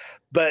Popeye.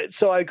 But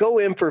so I go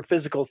in for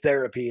physical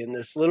therapy, and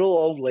this little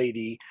old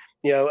lady,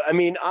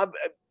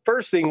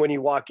 first thing when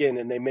you walk in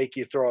and they make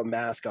you throw a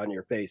mask on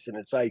your face, and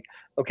it's like,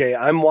 okay,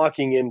 I'm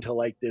walking into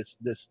like this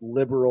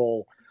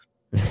liberal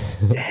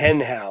hen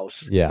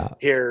house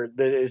here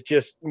that has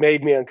just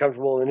made me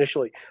uncomfortable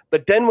initially.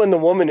 But then when the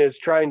woman is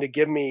trying to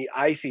give me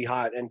icy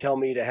hot and tell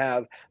me to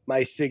have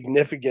my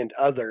significant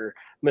other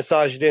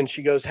massage it in,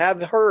 she goes,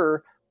 have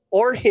her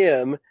or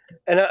him.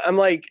 And I'm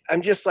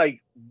just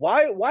like,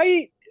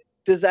 why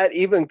does that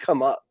even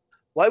come up?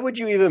 Why would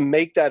you even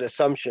make that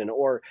assumption?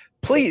 Or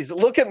please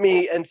look at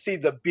me and see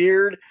the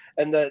beard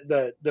and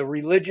the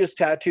religious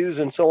tattoos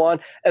and so on.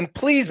 And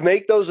please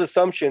make those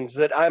assumptions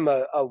that I'm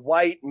a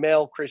white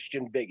male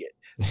Christian bigot.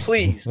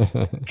 Please,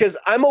 because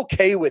I'm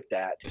okay with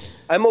that.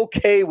 I'm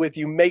okay with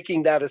you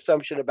making that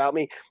assumption about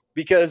me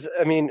because,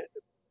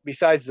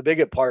 besides the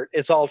bigot part,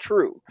 it's all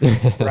true,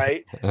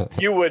 right?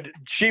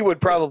 She would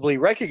probably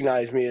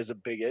recognize me as a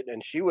bigot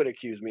and she would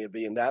accuse me of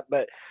being that.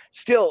 But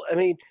still,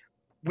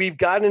 we've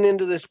gotten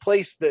into this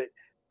place that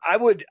I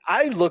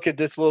look at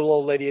this little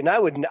old lady and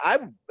I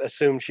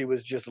assume she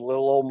was just a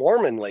little old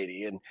Mormon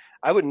lady, and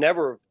I would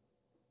never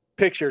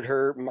pictured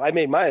her. I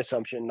made my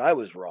assumption and I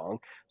was wrong.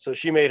 So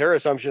she made her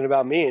assumption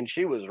about me and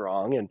she was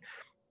wrong.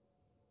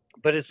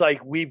 But it's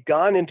like, we've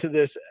gone into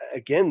this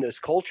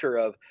culture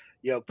of,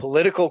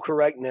 political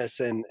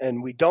correctness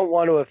and we don't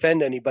want to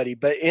offend anybody,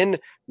 but in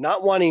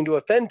not wanting to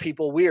offend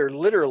people, we are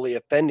literally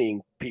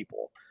offending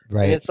people.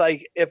 Right. And it's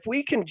like, if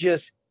we can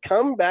just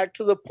come back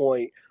to the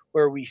point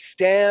where we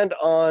stand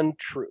on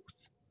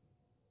truth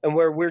and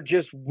where we're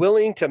just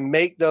willing to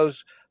make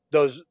those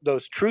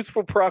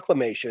truthful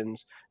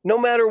proclamations, no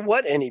matter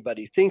what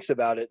anybody thinks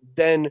about it,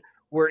 then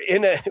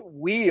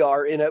we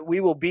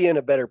will be in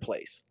a better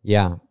place.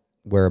 Yeah.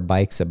 Where a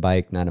bike's a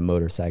bike, not a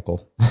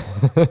motorcycle.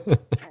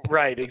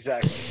 Right.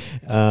 Exactly.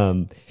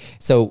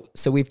 So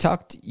we've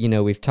talked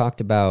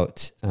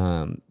about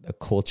a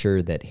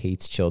culture that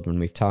hates children.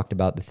 We've talked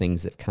about the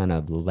things that kind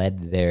of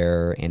led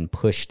there and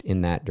pushed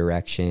in that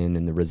direction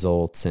and the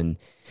results.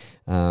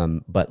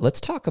 But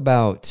let's talk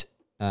about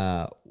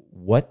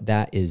what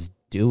that is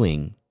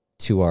doing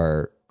to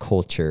our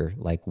culture.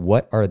 Like,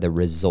 what are the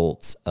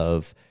results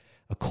of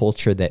a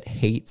culture that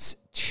hates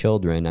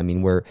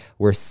children?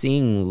 We're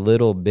seeing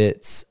little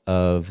bits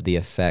of the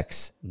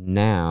effects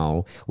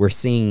now. We're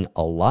seeing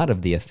a lot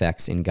of the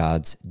effects in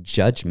God's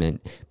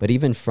judgment, but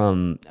even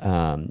from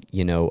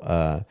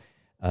a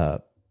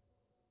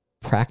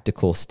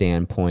practical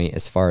standpoint,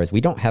 as far as we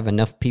don't have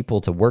enough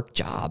people to work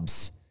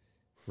jobs,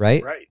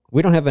 right? Right.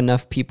 We don't have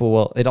enough people.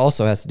 Well, it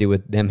also has to do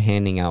with them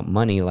handing out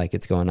money like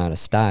it's going out of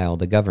style,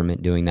 the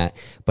government doing that.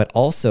 But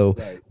also,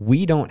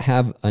 we don't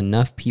have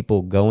enough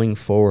people going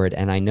forward.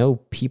 And I know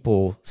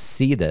people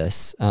see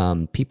this,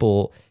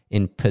 people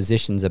in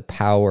positions of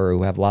power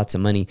who have lots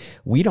of money.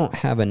 We don't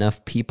have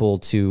enough people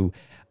to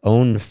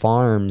own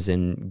farms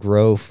and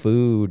grow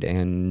food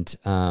and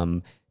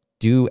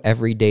do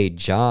everyday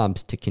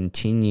jobs to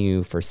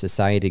continue for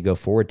society to go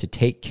forward, to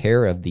take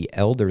care of the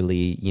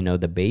elderly,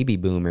 the baby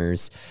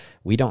boomers.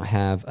 We don't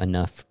have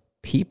enough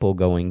people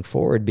going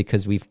forward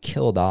because we've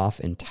killed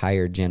off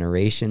entire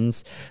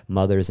generations.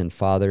 Mothers and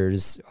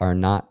fathers are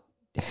not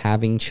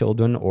having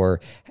children or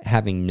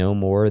having no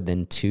more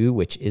than 2,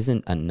 which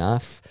isn't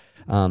enough.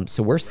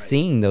 So we're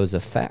seeing those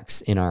effects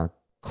in our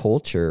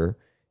culture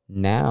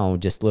now,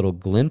 just little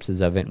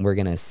glimpses of it, and we're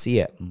going to see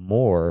it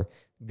more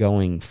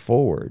going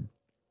forward.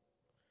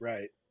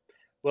 Right.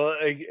 Well,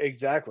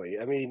 exactly.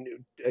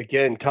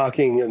 Again,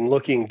 talking and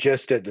looking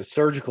just at the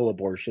surgical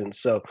abortions.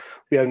 So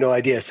we have no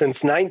idea.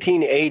 Since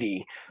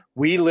 1980,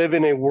 we live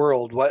in a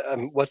world.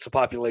 What's the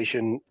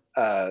population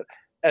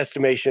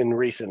estimation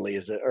recently?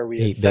 Are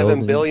we at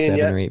 7 billion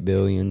yet? 7 or 8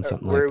 billion,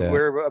 something like that.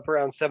 We're up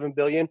around 7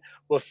 billion.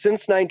 Well,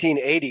 since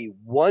 1980,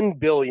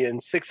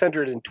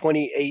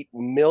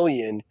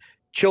 1,628,000,000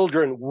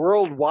 children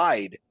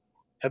worldwide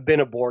have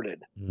been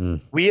aborted.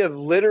 We have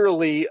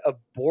literally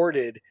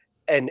aborted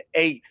an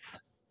eighth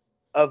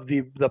of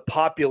the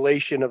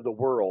population of the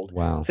world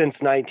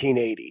since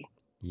 1980.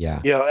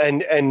 Yeah.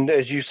 And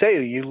as you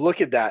say, you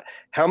look at that,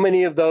 how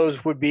many of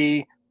those would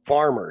be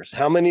farmers?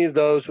 How many of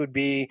those would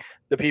be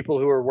the people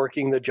who are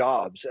working the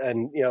jobs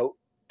and,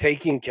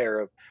 taking care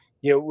of,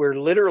 we're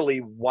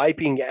literally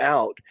wiping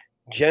out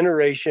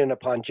generation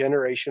upon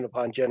generation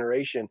upon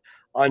generation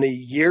on a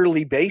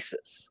yearly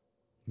basis.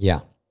 Yeah.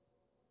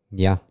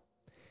 Yeah.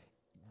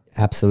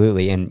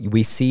 Absolutely. And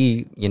we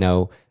see,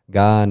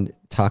 God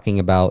talking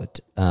about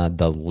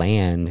the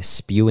land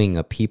spewing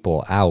a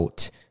people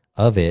out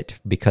of it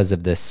because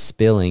of the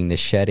spilling, the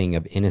shedding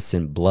of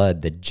innocent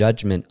blood, the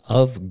judgment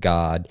of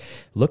God.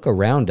 Look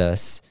around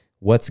us,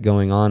 what's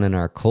going on in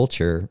our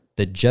culture.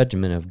 The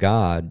judgment of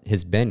God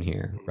has been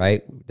here,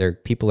 right?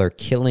 People are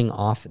killing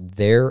off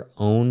their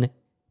own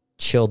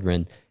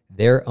children,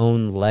 their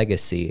own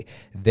legacy,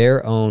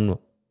 their own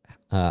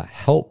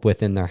help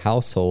within their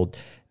household.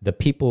 The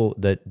people,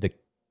 the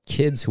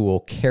kids who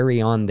will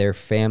carry on their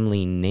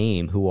family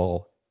name, who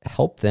will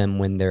help them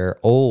when they're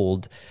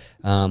old,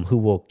 who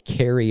will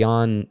carry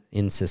on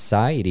in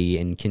society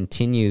and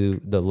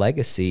continue the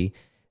legacy,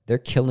 they're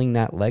killing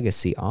that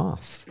legacy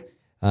off.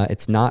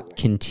 It's not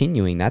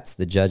continuing. That's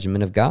the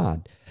judgment of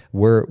God.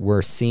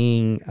 We're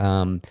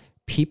seeing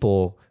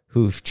people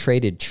who've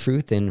traded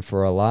truth in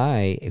for a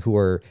lie, who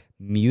are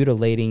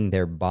mutilating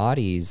their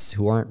bodies,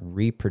 who aren't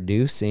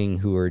reproducing,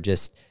 who are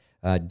just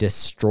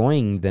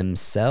destroying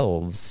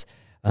themselves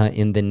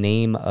in the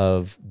name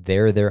of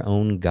they're their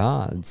own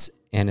gods.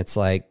 And it's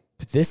like,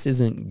 this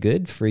isn't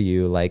good for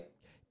you. Like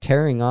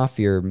tearing off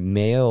your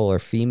male or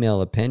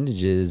female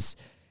appendages,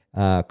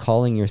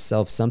 calling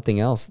yourself something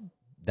else,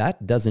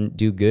 that doesn't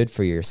do good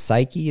for your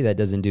psyche. That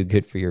doesn't do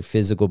good for your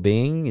physical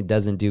being. It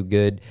doesn't do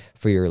good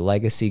for your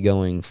legacy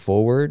going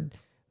forward.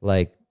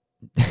 Like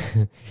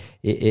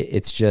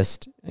it's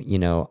just,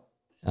 it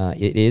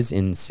is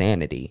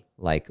insanity.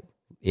 Like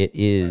it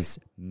is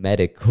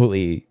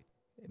medical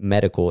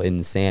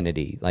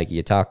insanity. Like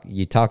you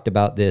talked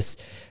about this,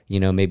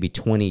 maybe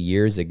 20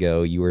 years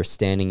ago. You were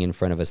standing in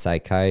front of a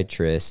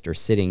psychiatrist or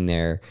sitting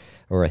there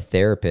or a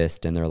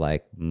therapist, and they're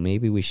like,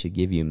 maybe we should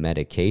give you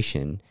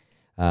medication.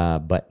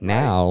 But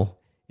now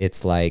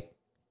it's like,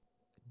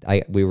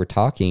 we were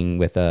talking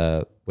with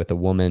a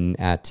woman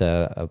at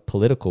a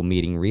political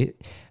meeting.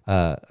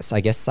 So I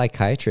guess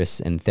psychiatrists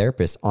and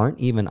therapists aren't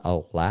even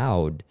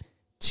allowed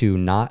to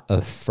not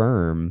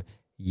affirm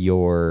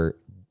your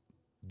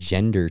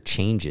gender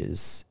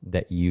changes,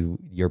 that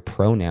your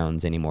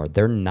pronouns anymore.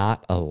 They're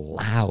not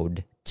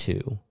allowed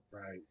to.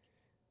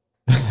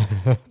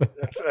 Right.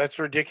 That's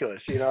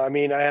ridiculous.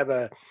 I have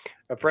a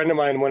friend of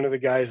mine, one of the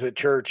guys at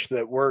church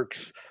that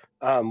works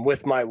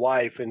with my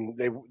wife, and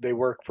they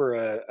work for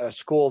a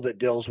school that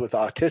deals with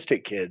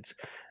autistic kids.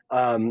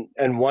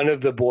 And one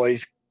of the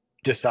boys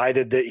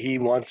decided that he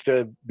wants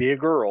to be a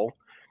girl.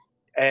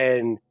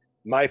 And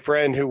my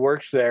friend who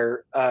works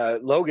there,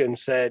 Logan,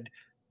 said,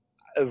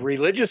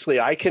 religiously,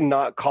 I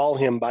cannot call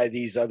him by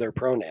these other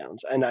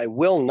pronouns, and I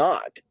will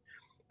not.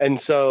 And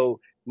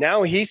so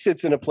now he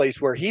sits in a place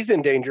where he's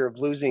in danger of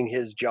losing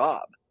his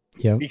job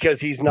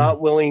because he's not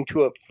willing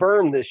to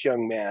affirm this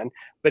young man.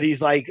 But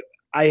he's like,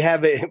 I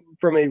have it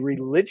from a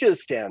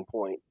religious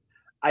standpoint.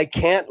 I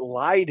can't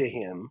lie to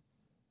him.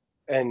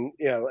 And,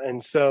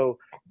 and so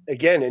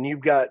again, and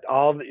you've got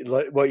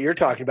what you're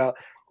talking about.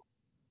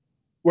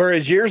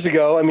 Whereas years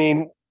ago, I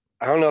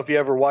don't know if you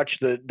ever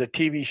watched the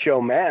TV show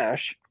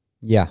MASH.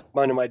 Yeah.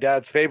 One of my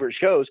dad's favorite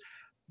shows.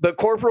 But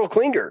Corporal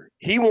Klinger,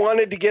 he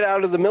wanted to get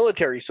out of the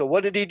military. So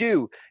what did he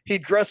do? He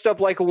dressed up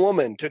like a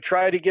woman to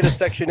try to get a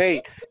Section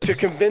 8 to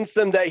convince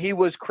them that he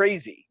was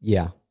crazy.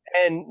 Yeah.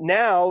 And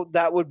now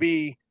that would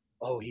be,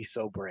 oh, he's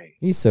so brave.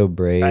 He's so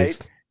brave.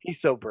 Right? He's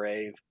so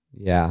brave.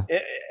 Yeah.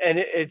 And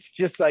it's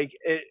just like,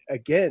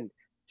 again,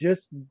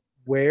 just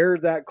where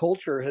that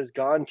culture has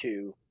gone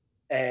to.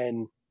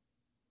 And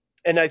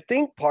I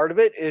think part of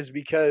it is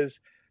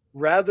because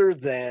rather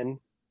than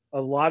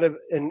a lot of,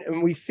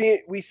 and we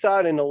saw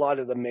it in a lot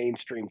of the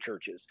mainstream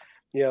churches.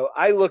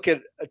 I look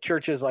at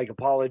churches like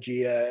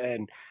Apologia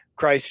and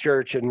Christ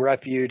Church and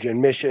Refuge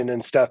and Mission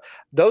and stuff.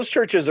 Those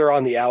churches are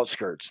on the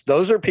outskirts.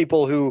 Those are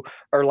people who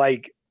are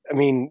like,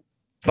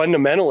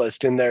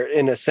 fundamentalist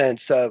in a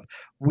sense of,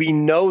 we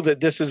know that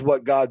this is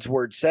what God's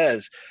word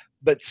says,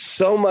 but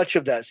so much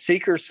of that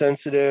seeker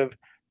sensitive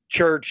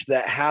church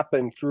that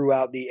happened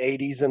throughout the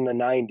 80s and the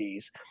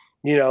 90s,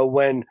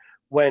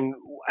 when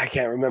I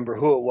can't remember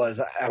who it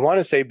was. I want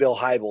to say Bill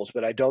Hybels,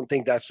 but I don't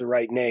think that's the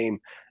right name.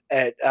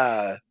 At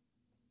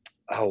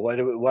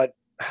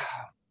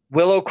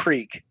Willow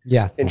Creek,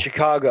 in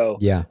Chicago,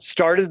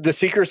 started the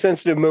seeker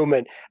sensitive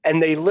movement,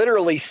 and they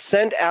literally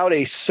sent out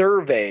a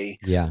survey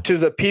to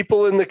the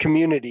people in the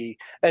community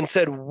and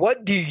said,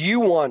 "What do you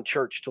want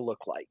church to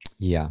look like?"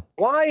 Yeah.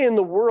 Why in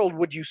the world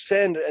would you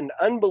send an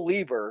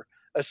unbeliever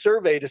a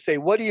survey to say,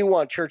 "What do you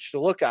want church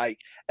to look like?"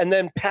 and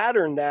then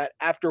pattern that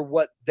after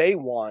what they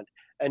want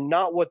and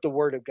not what the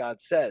Word of God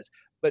says?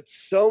 But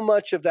so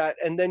much of that,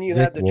 and then you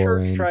had the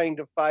church trying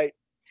to fight.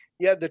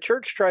 You had the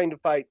church trying to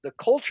fight the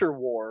culture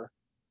war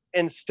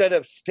instead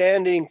of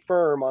standing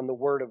firm on the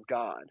Word of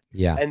God.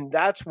 Yeah. And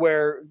that's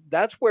where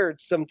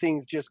some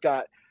things just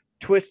got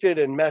twisted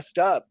and messed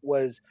up,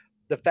 was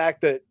the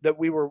fact that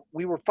we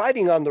were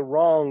fighting on the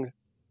wrong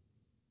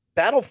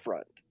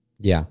battlefront.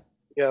 Yeah.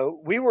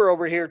 We were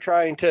over here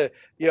trying to,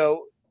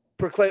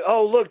 proclaim,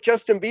 oh, look,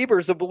 Justin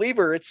Bieber's a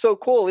believer. It's so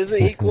cool.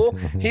 Isn't he cool?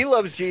 He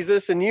loves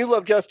Jesus and you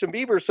love Justin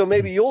Bieber, so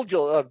maybe you'll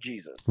love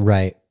Jesus.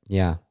 Right.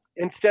 Yeah.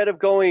 Instead of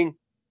going,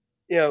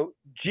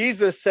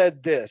 Jesus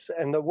said this,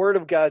 and the word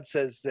of God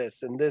says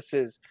this, and this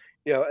is,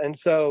 and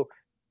so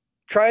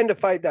trying to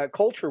fight that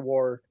culture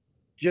war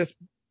just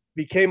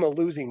became a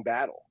losing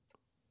battle.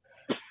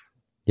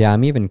 Yeah,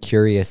 I'm even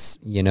curious,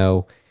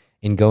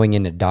 in going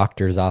into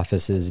doctors'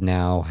 offices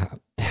now,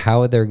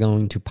 how they're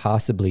going to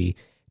possibly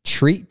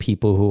treat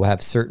people who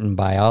have certain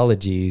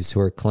biologies who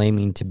are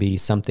claiming to be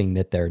something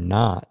that they're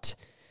not.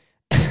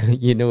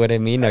 You know what I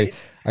mean? Right.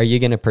 Are you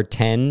going to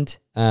pretend?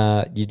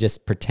 You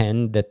just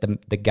pretend that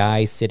the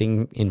guy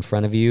sitting in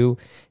front of you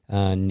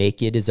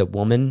naked is a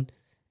woman,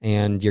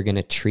 and you're going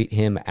to treat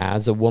him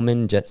as a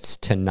woman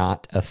just to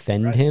not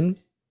offend him?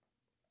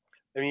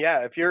 I mean, yeah,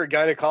 if you're a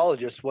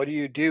gynecologist, what do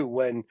you do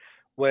when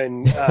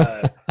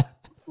Rhonda,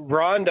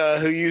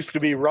 who used to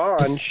be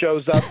Ron,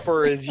 shows up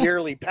for his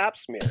yearly pap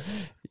smear?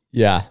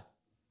 Yeah.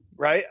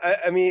 Right.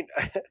 I mean,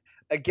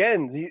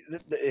 again,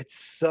 it's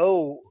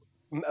so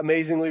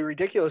amazingly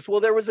ridiculous.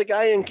 Well, there was a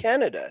guy in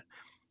Canada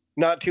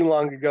not too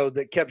long ago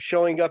that kept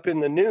showing up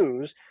in the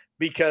news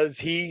because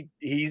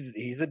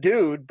he's a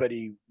dude, but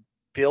he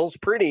feels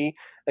pretty,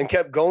 and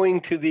kept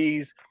going to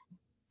these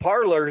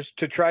parlors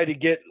to try to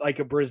get like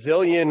a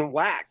Brazilian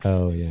wax.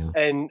 Oh yeah.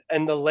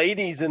 And the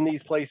ladies in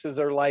these places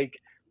are like,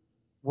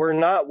 we're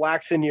not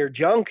waxing your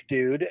junk,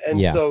 dude.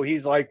 And so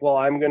he's like, well,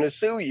 I'm going to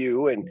sue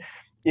you. And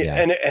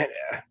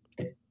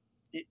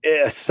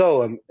it's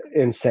so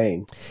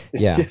insane.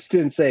 It's just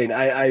insane.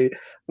 I'm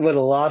at a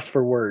loss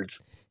for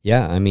words.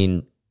 Yeah. I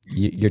mean,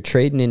 you're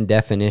trading in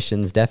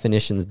definitions.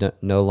 Definitions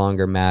no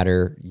longer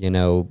matter.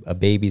 A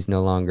baby's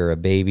no longer a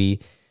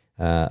baby.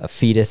 A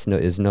fetus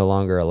is no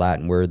longer a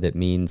Latin word that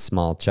means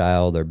small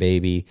child or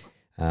baby.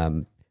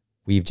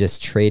 We've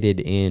just traded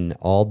in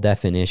all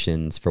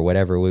definitions for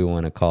whatever we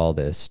want to call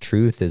this.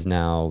 Truth is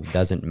now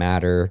doesn't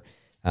matter.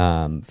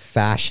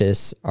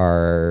 Fascists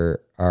are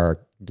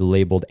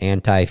labeled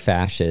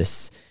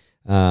anti-fascists.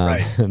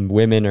 Right.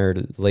 Women are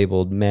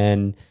labeled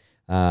men.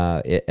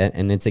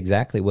 And it's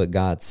exactly what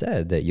God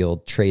said, that you'll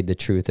trade the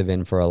truth of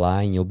in for a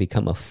lie and you'll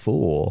become a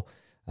fool.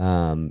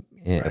 And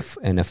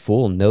a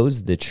fool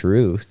knows the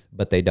truth,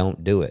 but they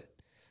don't do it.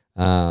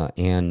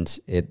 And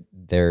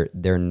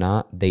they're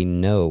not, they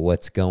know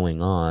what's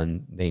going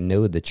on. They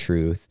know the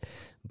truth,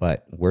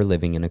 but we're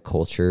living in a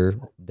culture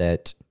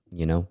that,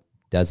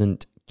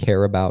 doesn't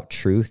care about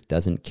truth,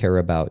 doesn't care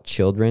about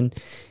children.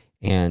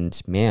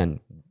 And man,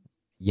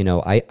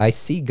 I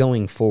see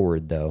going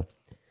forward though,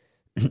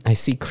 I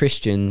see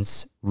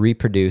Christians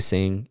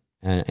reproducing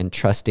and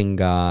trusting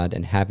God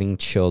and having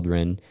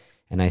children.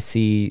 And I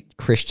see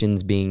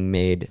Christians being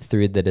made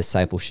through the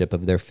discipleship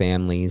of their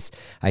families.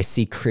 I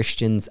see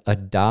Christians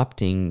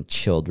adopting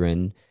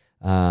children,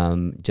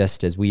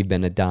 just as we've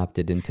been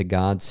adopted into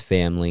God's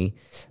family.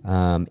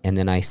 And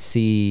then I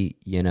see,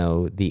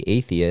 the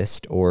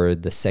atheist or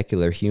the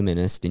secular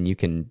humanist, and you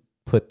can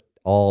put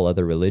all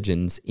other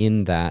religions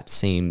in that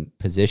same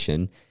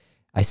position.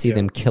 I see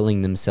them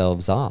killing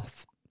themselves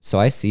off. So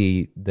I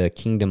see the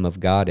kingdom of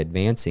God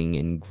advancing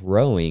and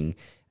growing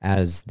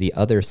as the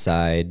other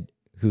side,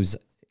 who's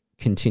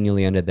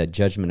continually under the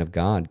judgment of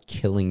God,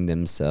 killing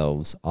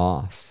themselves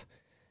off.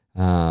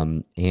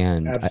 And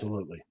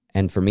absolutely.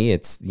 And for me,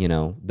 it's,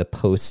 the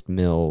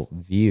post-mill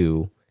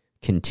view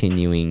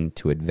continuing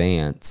to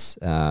advance.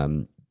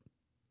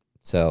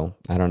 So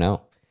I don't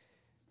know.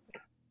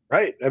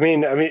 Right. I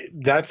mean,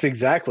 that's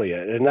exactly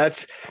it. And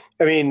that's,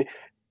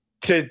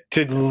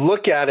 to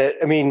look at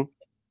it,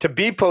 to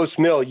be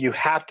post-mill, you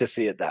have to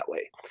see it that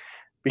way.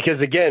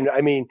 Because again,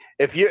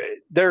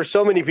 there are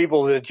so many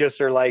people that just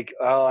are like,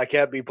 oh, I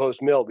can't be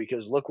post-mill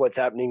because look what's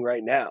happening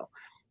right now.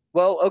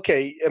 Well,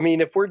 okay.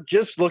 If we're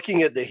just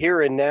looking at the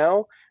here and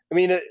now,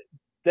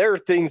 there are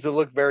things that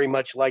look very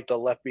much like the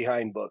Left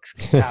Behind books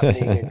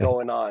happening and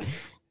going on.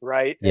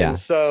 Right. Yeah. And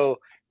so,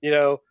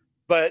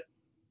 but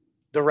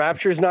the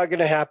rapture is not going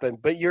to happen,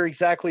 but you're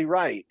exactly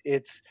right.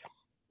 It's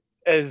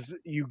as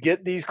you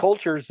get these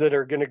cultures that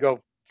are going to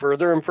go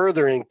further and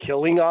further in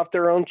killing off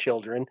their own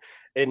children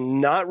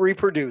and not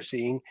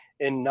reproducing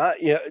and not,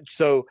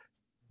 so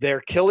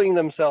they're killing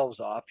themselves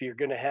off. You're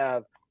going to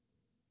have,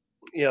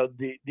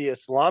 the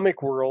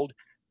Islamic world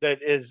that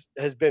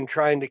has been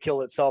trying to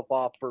kill itself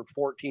off for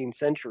 14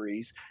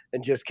 centuries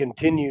and just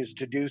continues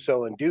to do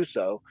so and do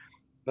so.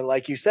 But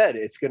like you said,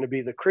 it's going to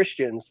be the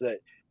Christians that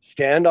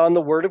stand on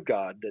the word of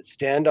God, that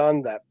stand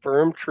on that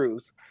firm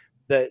truth,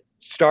 that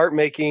start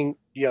making,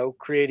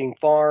 creating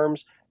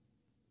farms,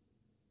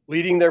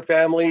 leading their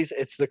families.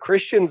 It's the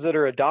Christians that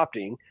are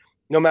adopting,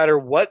 no matter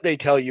what they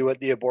tell you at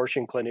the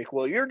abortion clinic.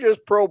 Well, you're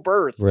just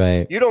pro-birth.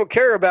 Right. You don't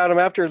care about them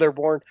after they're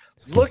born.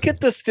 Look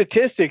at the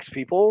statistics,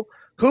 people.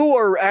 Who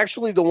are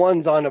actually the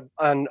ones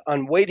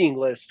on waiting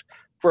list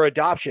for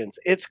adoptions?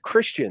 It's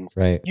Christians.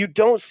 Right. You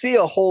don't see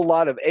a whole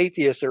lot of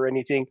atheists or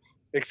anything,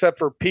 except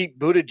for Pete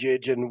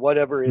Buttigieg and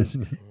whatever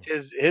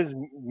his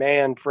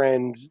man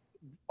friends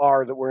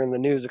are that were in the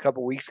news a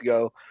couple weeks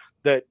ago,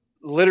 that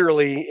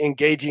literally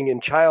engaging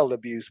in child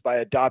abuse by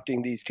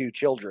adopting these two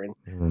children.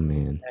 Oh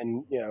man.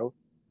 And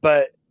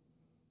but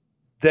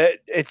that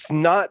it's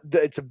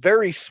a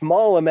very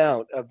small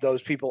amount of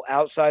those people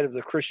outside of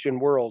the Christian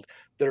world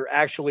that are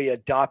actually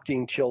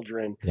adopting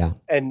children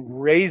and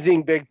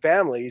raising big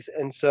families.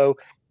 And so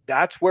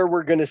that's where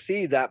we're going to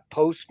see that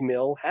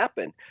post-mill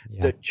happen.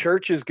 Yeah. The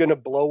church is going to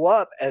blow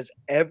up as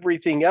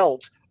everything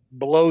else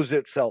blows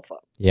itself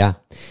up. Yeah.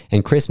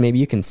 And Chris, maybe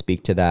you can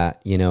speak to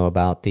that,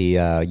 about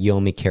the, you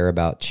only care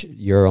about,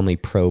 you're only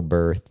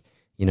pro-birth.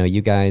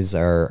 You guys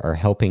are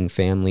helping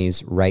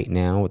families right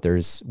now.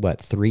 There's 4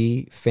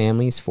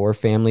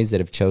 families that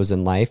have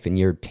chosen life, and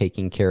you're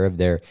taking care of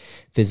their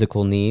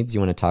physical needs. You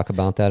want to talk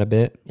about that a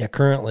bit? Yeah,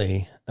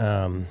 currently,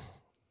 let's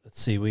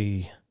see,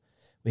 we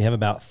have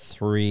about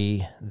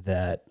 3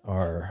 that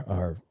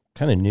are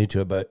kind of new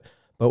to it, but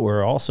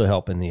we're also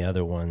helping the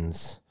other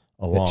ones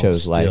along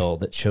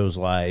that chose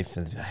life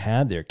and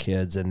had their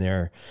kids, and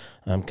they're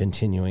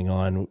continuing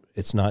on.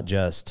 It's not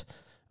just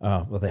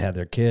they had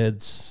their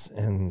kids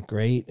and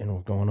great, and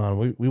we're going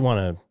on. We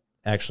want to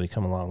actually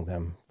come along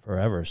them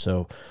forever.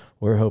 So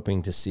we're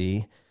hoping to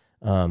see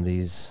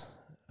these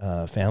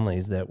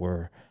families that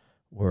we're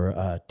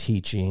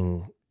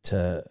teaching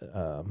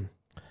to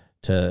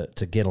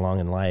get along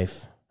in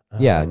life.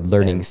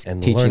 Learning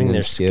and teaching learning them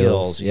their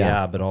skills.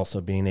 Yeah, but also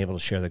being able to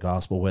share the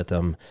gospel with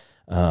them,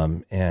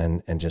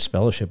 and just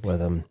fellowship with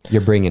them.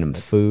 You're bringing them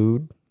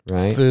food,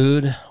 right?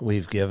 Food.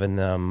 We've given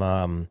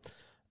them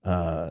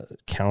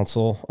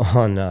counsel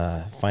on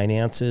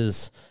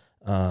finances,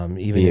 even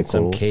vehicles. In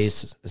some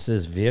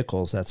cases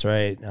vehicles. That's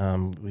right.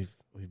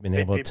 We've been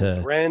able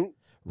to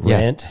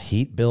rent,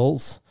 heat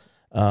bills,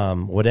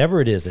 whatever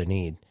it is they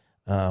need.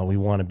 We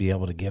want to be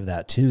able to give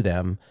that to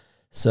them.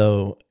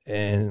 So,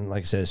 and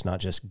like I said, it's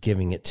not just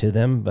giving it to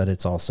them, but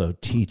it's also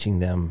teaching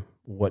them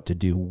what to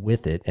do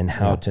with it and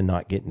how to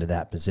not get into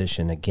that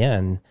position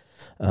again.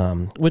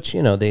 Which,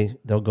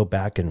 they'll go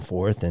back and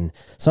forth, and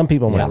some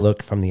people might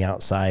look from the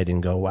outside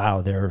and go,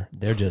 wow, they're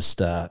just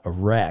a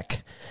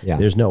wreck. Yeah.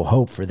 There's no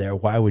hope for there.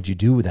 Why would you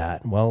do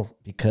that? Well,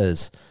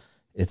 because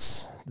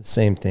it's the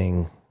same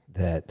thing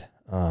that,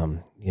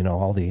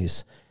 all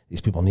these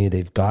people need.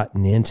 They've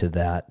gotten into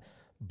that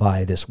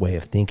by this way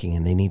of thinking,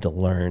 and they need to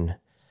learn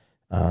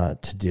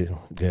to do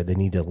good. They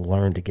need to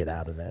learn to get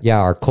out of it. Yeah.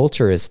 Our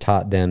culture has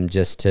taught them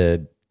just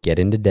to get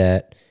into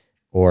debt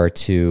or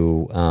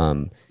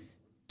to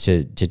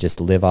just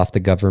live off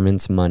the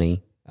government's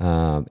money,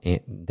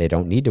 and they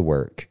don't need to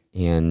work.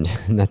 And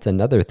that's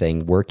another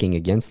thing working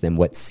against them.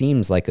 What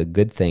seems like a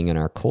good thing in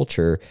our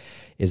culture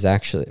is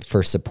actually,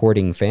 for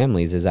supporting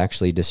families, is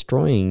actually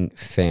destroying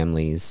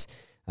families,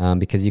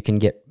 because you can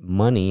get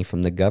money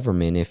from the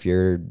government if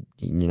you're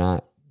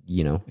not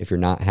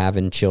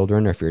having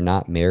children, or if you're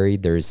not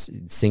married. There's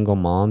single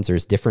moms.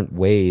 There's different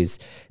ways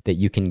that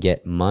you can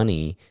get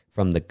money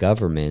from the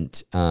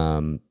government,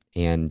 and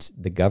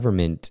the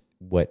government,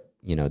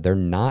 they're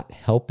not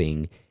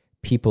helping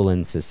people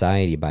in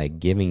society by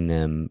giving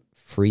them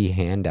free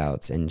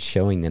handouts and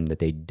showing them that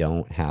they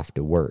don't have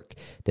to work,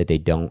 that they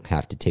don't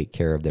have to take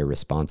care of their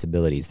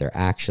responsibilities. They're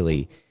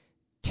actually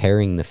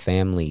tearing the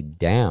family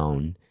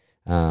down,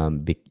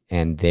 and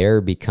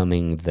they're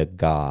becoming the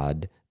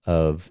god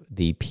of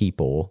the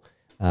people,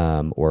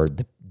 or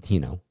the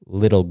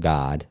little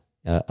god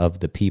of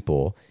the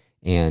people,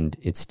 and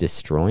it's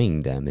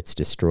destroying them. It's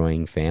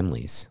destroying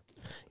families.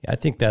 Yeah, I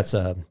think that's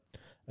a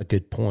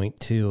good point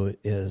too,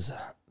 is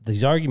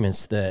these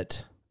arguments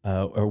that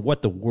or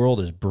what the world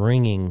is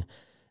bringing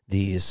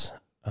these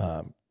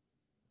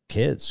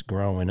kids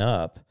growing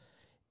up,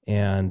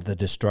 and the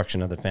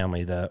destruction of the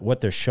family, what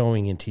they're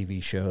showing in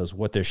TV shows,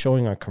 what they're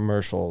showing on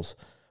commercials,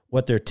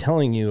 what they're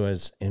telling you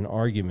as in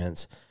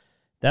arguments.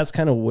 That's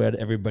kind of what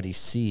everybody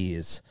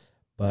sees,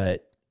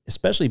 but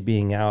especially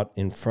being out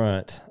in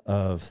front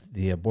of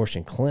the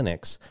abortion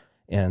clinics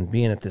and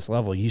being at this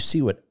level, you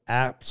see what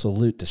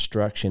absolute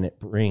destruction it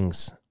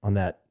brings on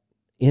that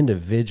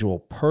individual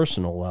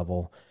personal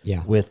level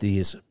with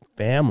these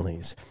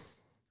families.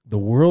 The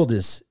world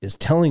is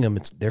telling them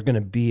they're going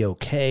to be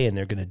okay and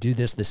they're going to do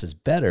this. This is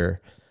better.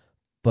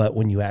 But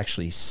when you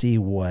actually see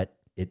what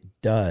it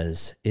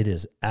does, it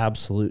is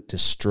absolute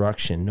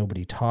destruction.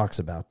 Nobody talks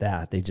about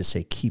that. They just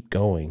say, keep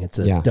going. It's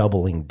a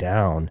doubling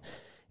down.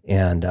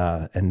 And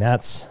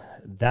that's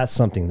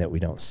something that we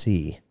don't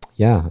see.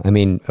 Yeah. I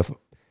mean,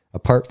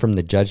 apart from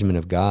the judgment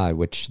of God,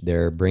 which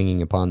they're bringing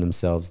upon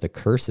themselves the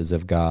curses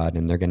of God,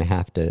 and they're going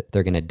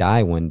to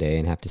die one day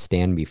and have to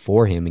stand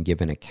before him and give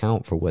an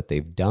account for what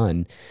they've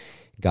done.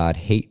 God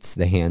hates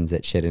the hands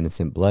that shed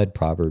innocent blood,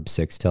 Proverbs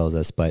 6 tells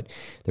us, but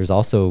there's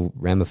also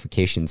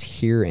ramifications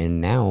here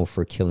and now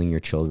for killing your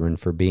children,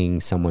 for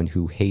being someone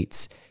who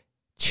hates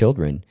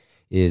children,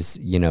 is,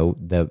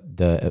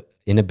 the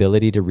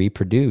inability to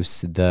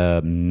reproduce,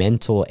 the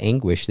mental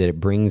anguish that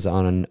it brings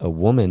on a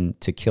woman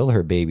to kill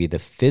her baby, the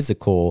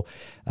physical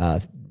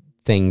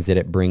things that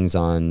it brings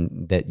on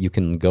that you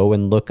can go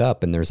and look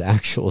up, and there's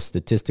actual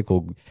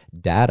statistical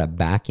data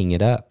backing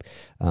it up.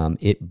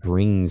 It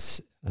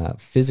brings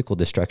physical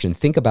destruction.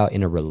 Think about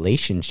in a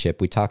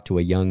relationship. We talked to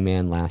a young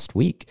man last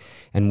week,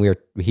 and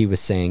he was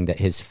saying that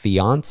his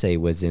fiance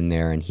was in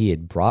there and he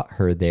had brought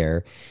her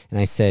there. And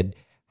I said,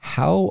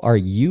 how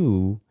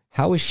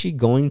is she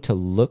going to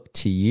look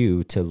to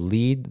you to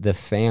lead the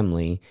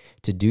family,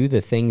 to do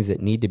the things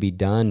that need to be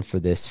done for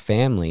this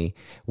family,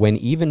 when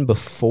even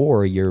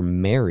before you're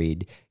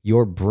married,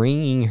 you're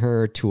bringing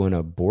her to an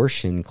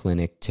abortion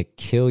clinic to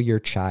kill your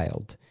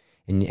child?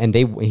 And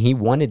they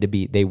wanted to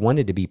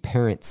be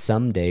parents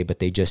someday, but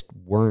they just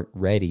weren't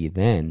ready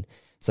then.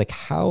 It's like,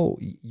 how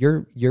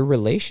your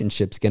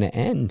relationship's going to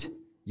end.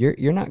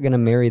 You're not going to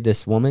marry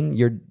this woman.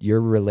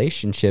 Your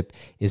relationship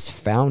is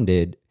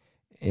founded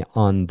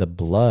on the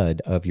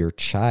blood of your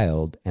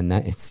child, and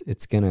that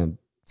it's gonna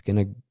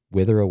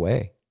wither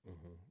away.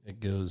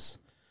 It goes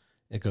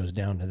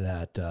down to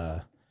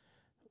that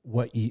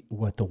what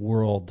the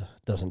world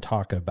doesn't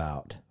talk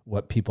about,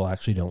 what people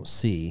actually don't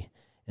see,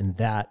 and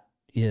that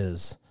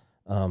is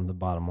the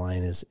bottom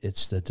line. Is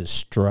it's the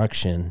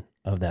destruction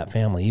of that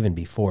family even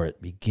before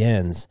it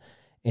begins,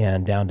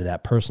 and down to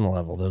that personal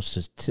level.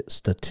 Those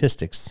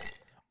statistics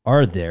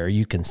are there.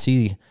 You can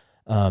see.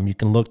 You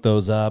can look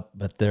those up,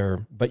 but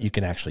you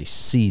can actually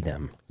see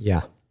them.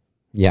 Yeah,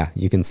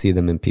 you can see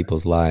them in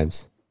people's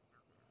lives.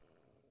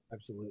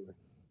 Absolutely.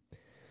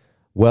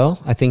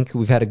 Well, I think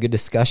we've had a good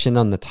discussion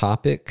on the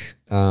topic.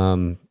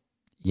 I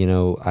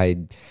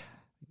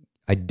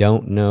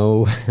don't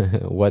know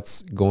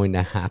what's going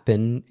to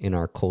happen in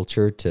our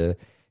culture to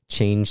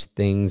change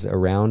things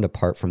around,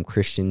 apart from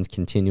Christians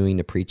continuing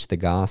to preach the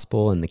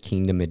gospel and the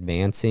kingdom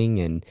advancing,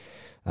 and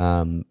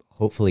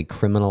hopefully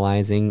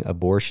criminalizing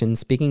abortion.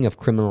 Speaking of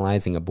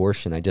criminalizing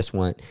abortion, I just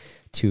want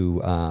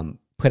to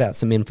put out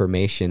some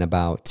information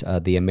about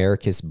the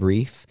Americus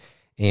Brief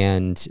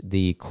and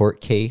the court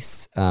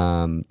case,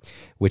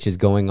 which is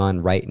going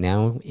on right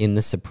now in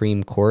the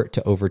Supreme Court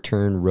to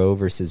overturn Roe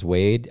versus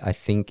Wade. I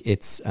think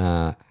it's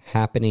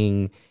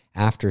happening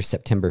after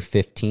September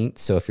 15th.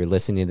 So if you're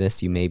listening to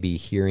this, you may be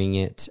hearing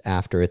it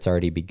after it's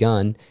already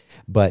begun.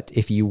 But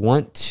if you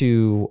want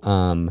to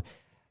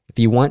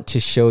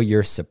show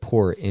your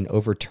support in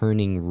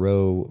overturning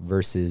Roe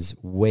versus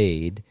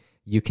Wade,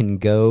 you can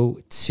go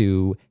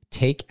to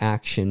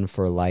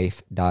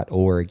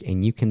takeactionforlife.org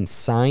and you can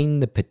sign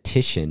the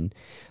petition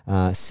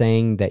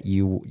saying that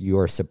you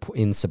are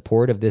in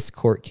support of this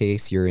court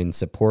case, you're in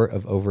support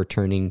of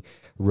overturning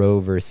Roe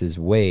versus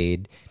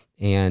Wade.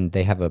 And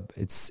they have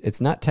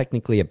it's not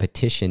technically a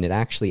petition, it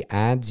actually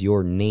adds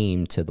your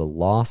name to the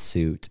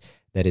lawsuit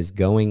that is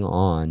going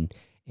on.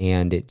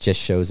 And it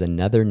just shows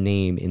another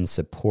name in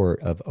support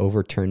of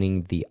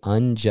overturning the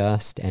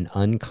unjust and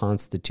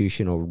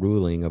unconstitutional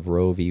ruling of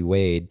Roe v.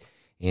 Wade.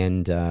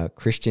 And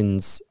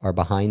Christians are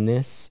behind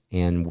this,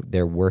 and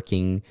they're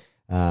working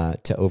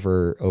to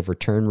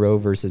overturn Roe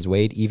versus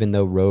Wade, even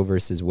though Roe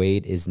versus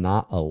Wade is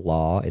not a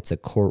law, it's a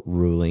court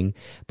ruling.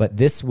 But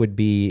this would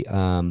be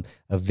a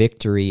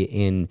victory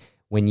in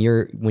when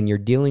you're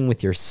dealing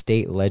with your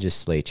state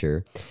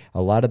legislature.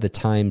 A lot of the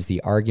times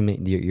the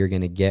argument you're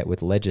going to get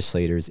with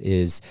legislators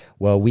is,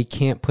 well, we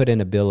can't put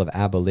in a bill of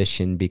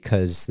abolition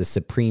because the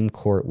Supreme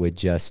Court would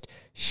just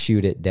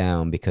shoot it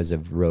down because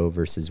of Roe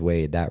versus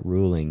Wade, that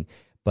ruling.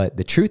 But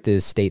the truth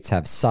is, states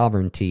have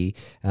sovereignty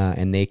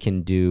and they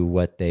can do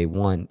what they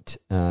want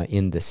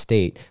in the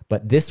state.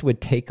 But this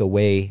would take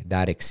away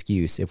that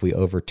excuse. If we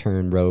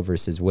overturn Roe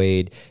versus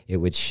Wade, it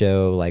would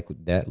show like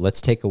that.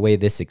 Let's take away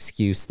this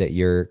excuse that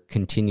you're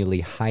continually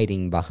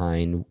hiding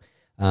behind,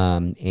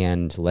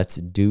 and let's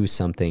do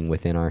something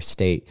within our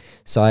state.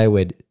 So I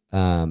would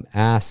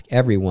ask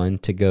everyone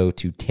to go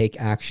to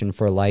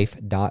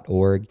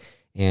takeactionforlife.org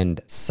and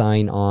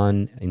sign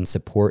on in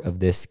support of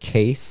this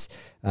case.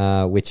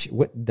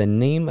 What the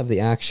name of the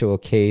actual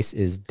case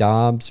is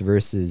Dobbs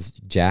versus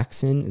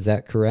Jackson. Is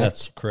that correct?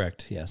 That's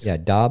correct. Yes. Yeah.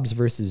 Dobbs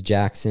versus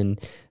Jackson.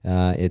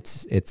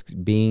 This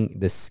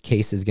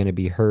case is going to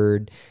be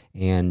heard,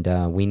 and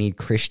we need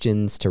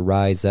Christians to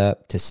rise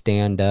up, to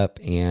stand up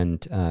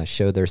and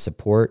show their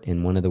support.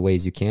 And one of the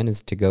ways you can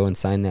is to go and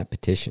sign that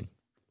petition.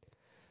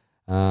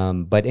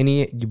 But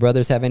you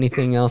brothers have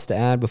anything else to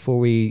add before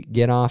we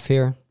get off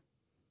here?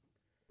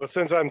 Well,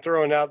 since I'm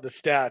throwing out the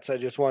stats, I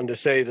just wanted to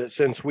say that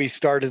since we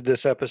started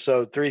this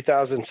episode,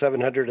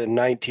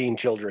 3,719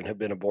 children have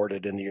been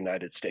aborted in the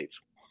United States,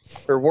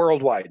 or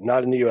worldwide,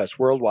 not in the U.S.,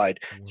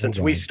 worldwide. Since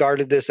we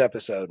started this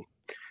episode,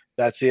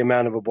 that's the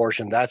amount of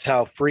abortion. That's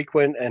how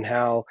frequent and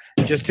how,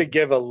 just to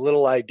give a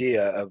little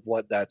idea of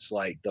what that's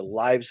like, the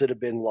lives that have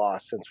been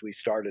lost since we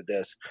started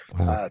this,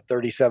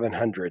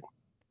 3,700.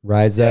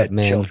 Rise up,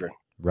 man. Children.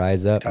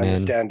 Rise up, Time man.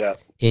 to stand up.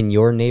 In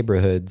your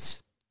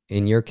neighborhoods,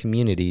 in your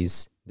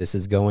communities, this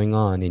is going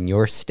on in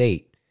your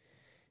state.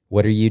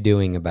 What are you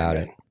doing about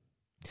it?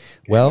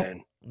 Well,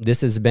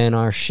 this has been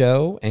our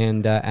show.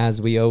 And as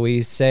we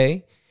always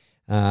say,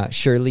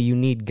 surely you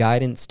need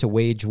guidance to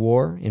wage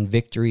war, and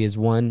victory is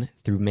won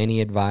through many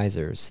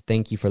advisors.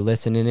 Thank you for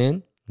listening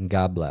in, and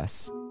God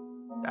bless.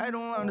 They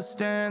don't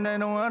understand.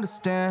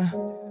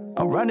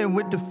 I'm running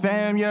with the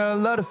fam, yeah, I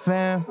love the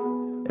fam.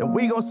 And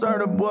we gon' serve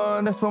the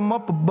one that's from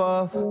up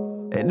above.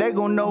 And they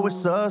gon' know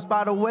it's us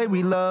by the way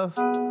we love.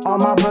 All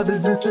my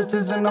brothers and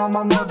sisters and all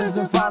my mothers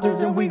and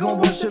fathers, and we gon'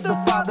 worship the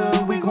Father,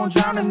 and we gon'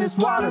 drown in this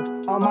water.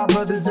 All my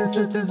brothers and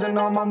sisters and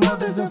all my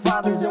mothers and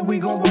fathers, and we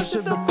gon'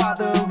 worship the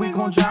Father, and we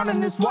gon' drown in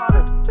this water.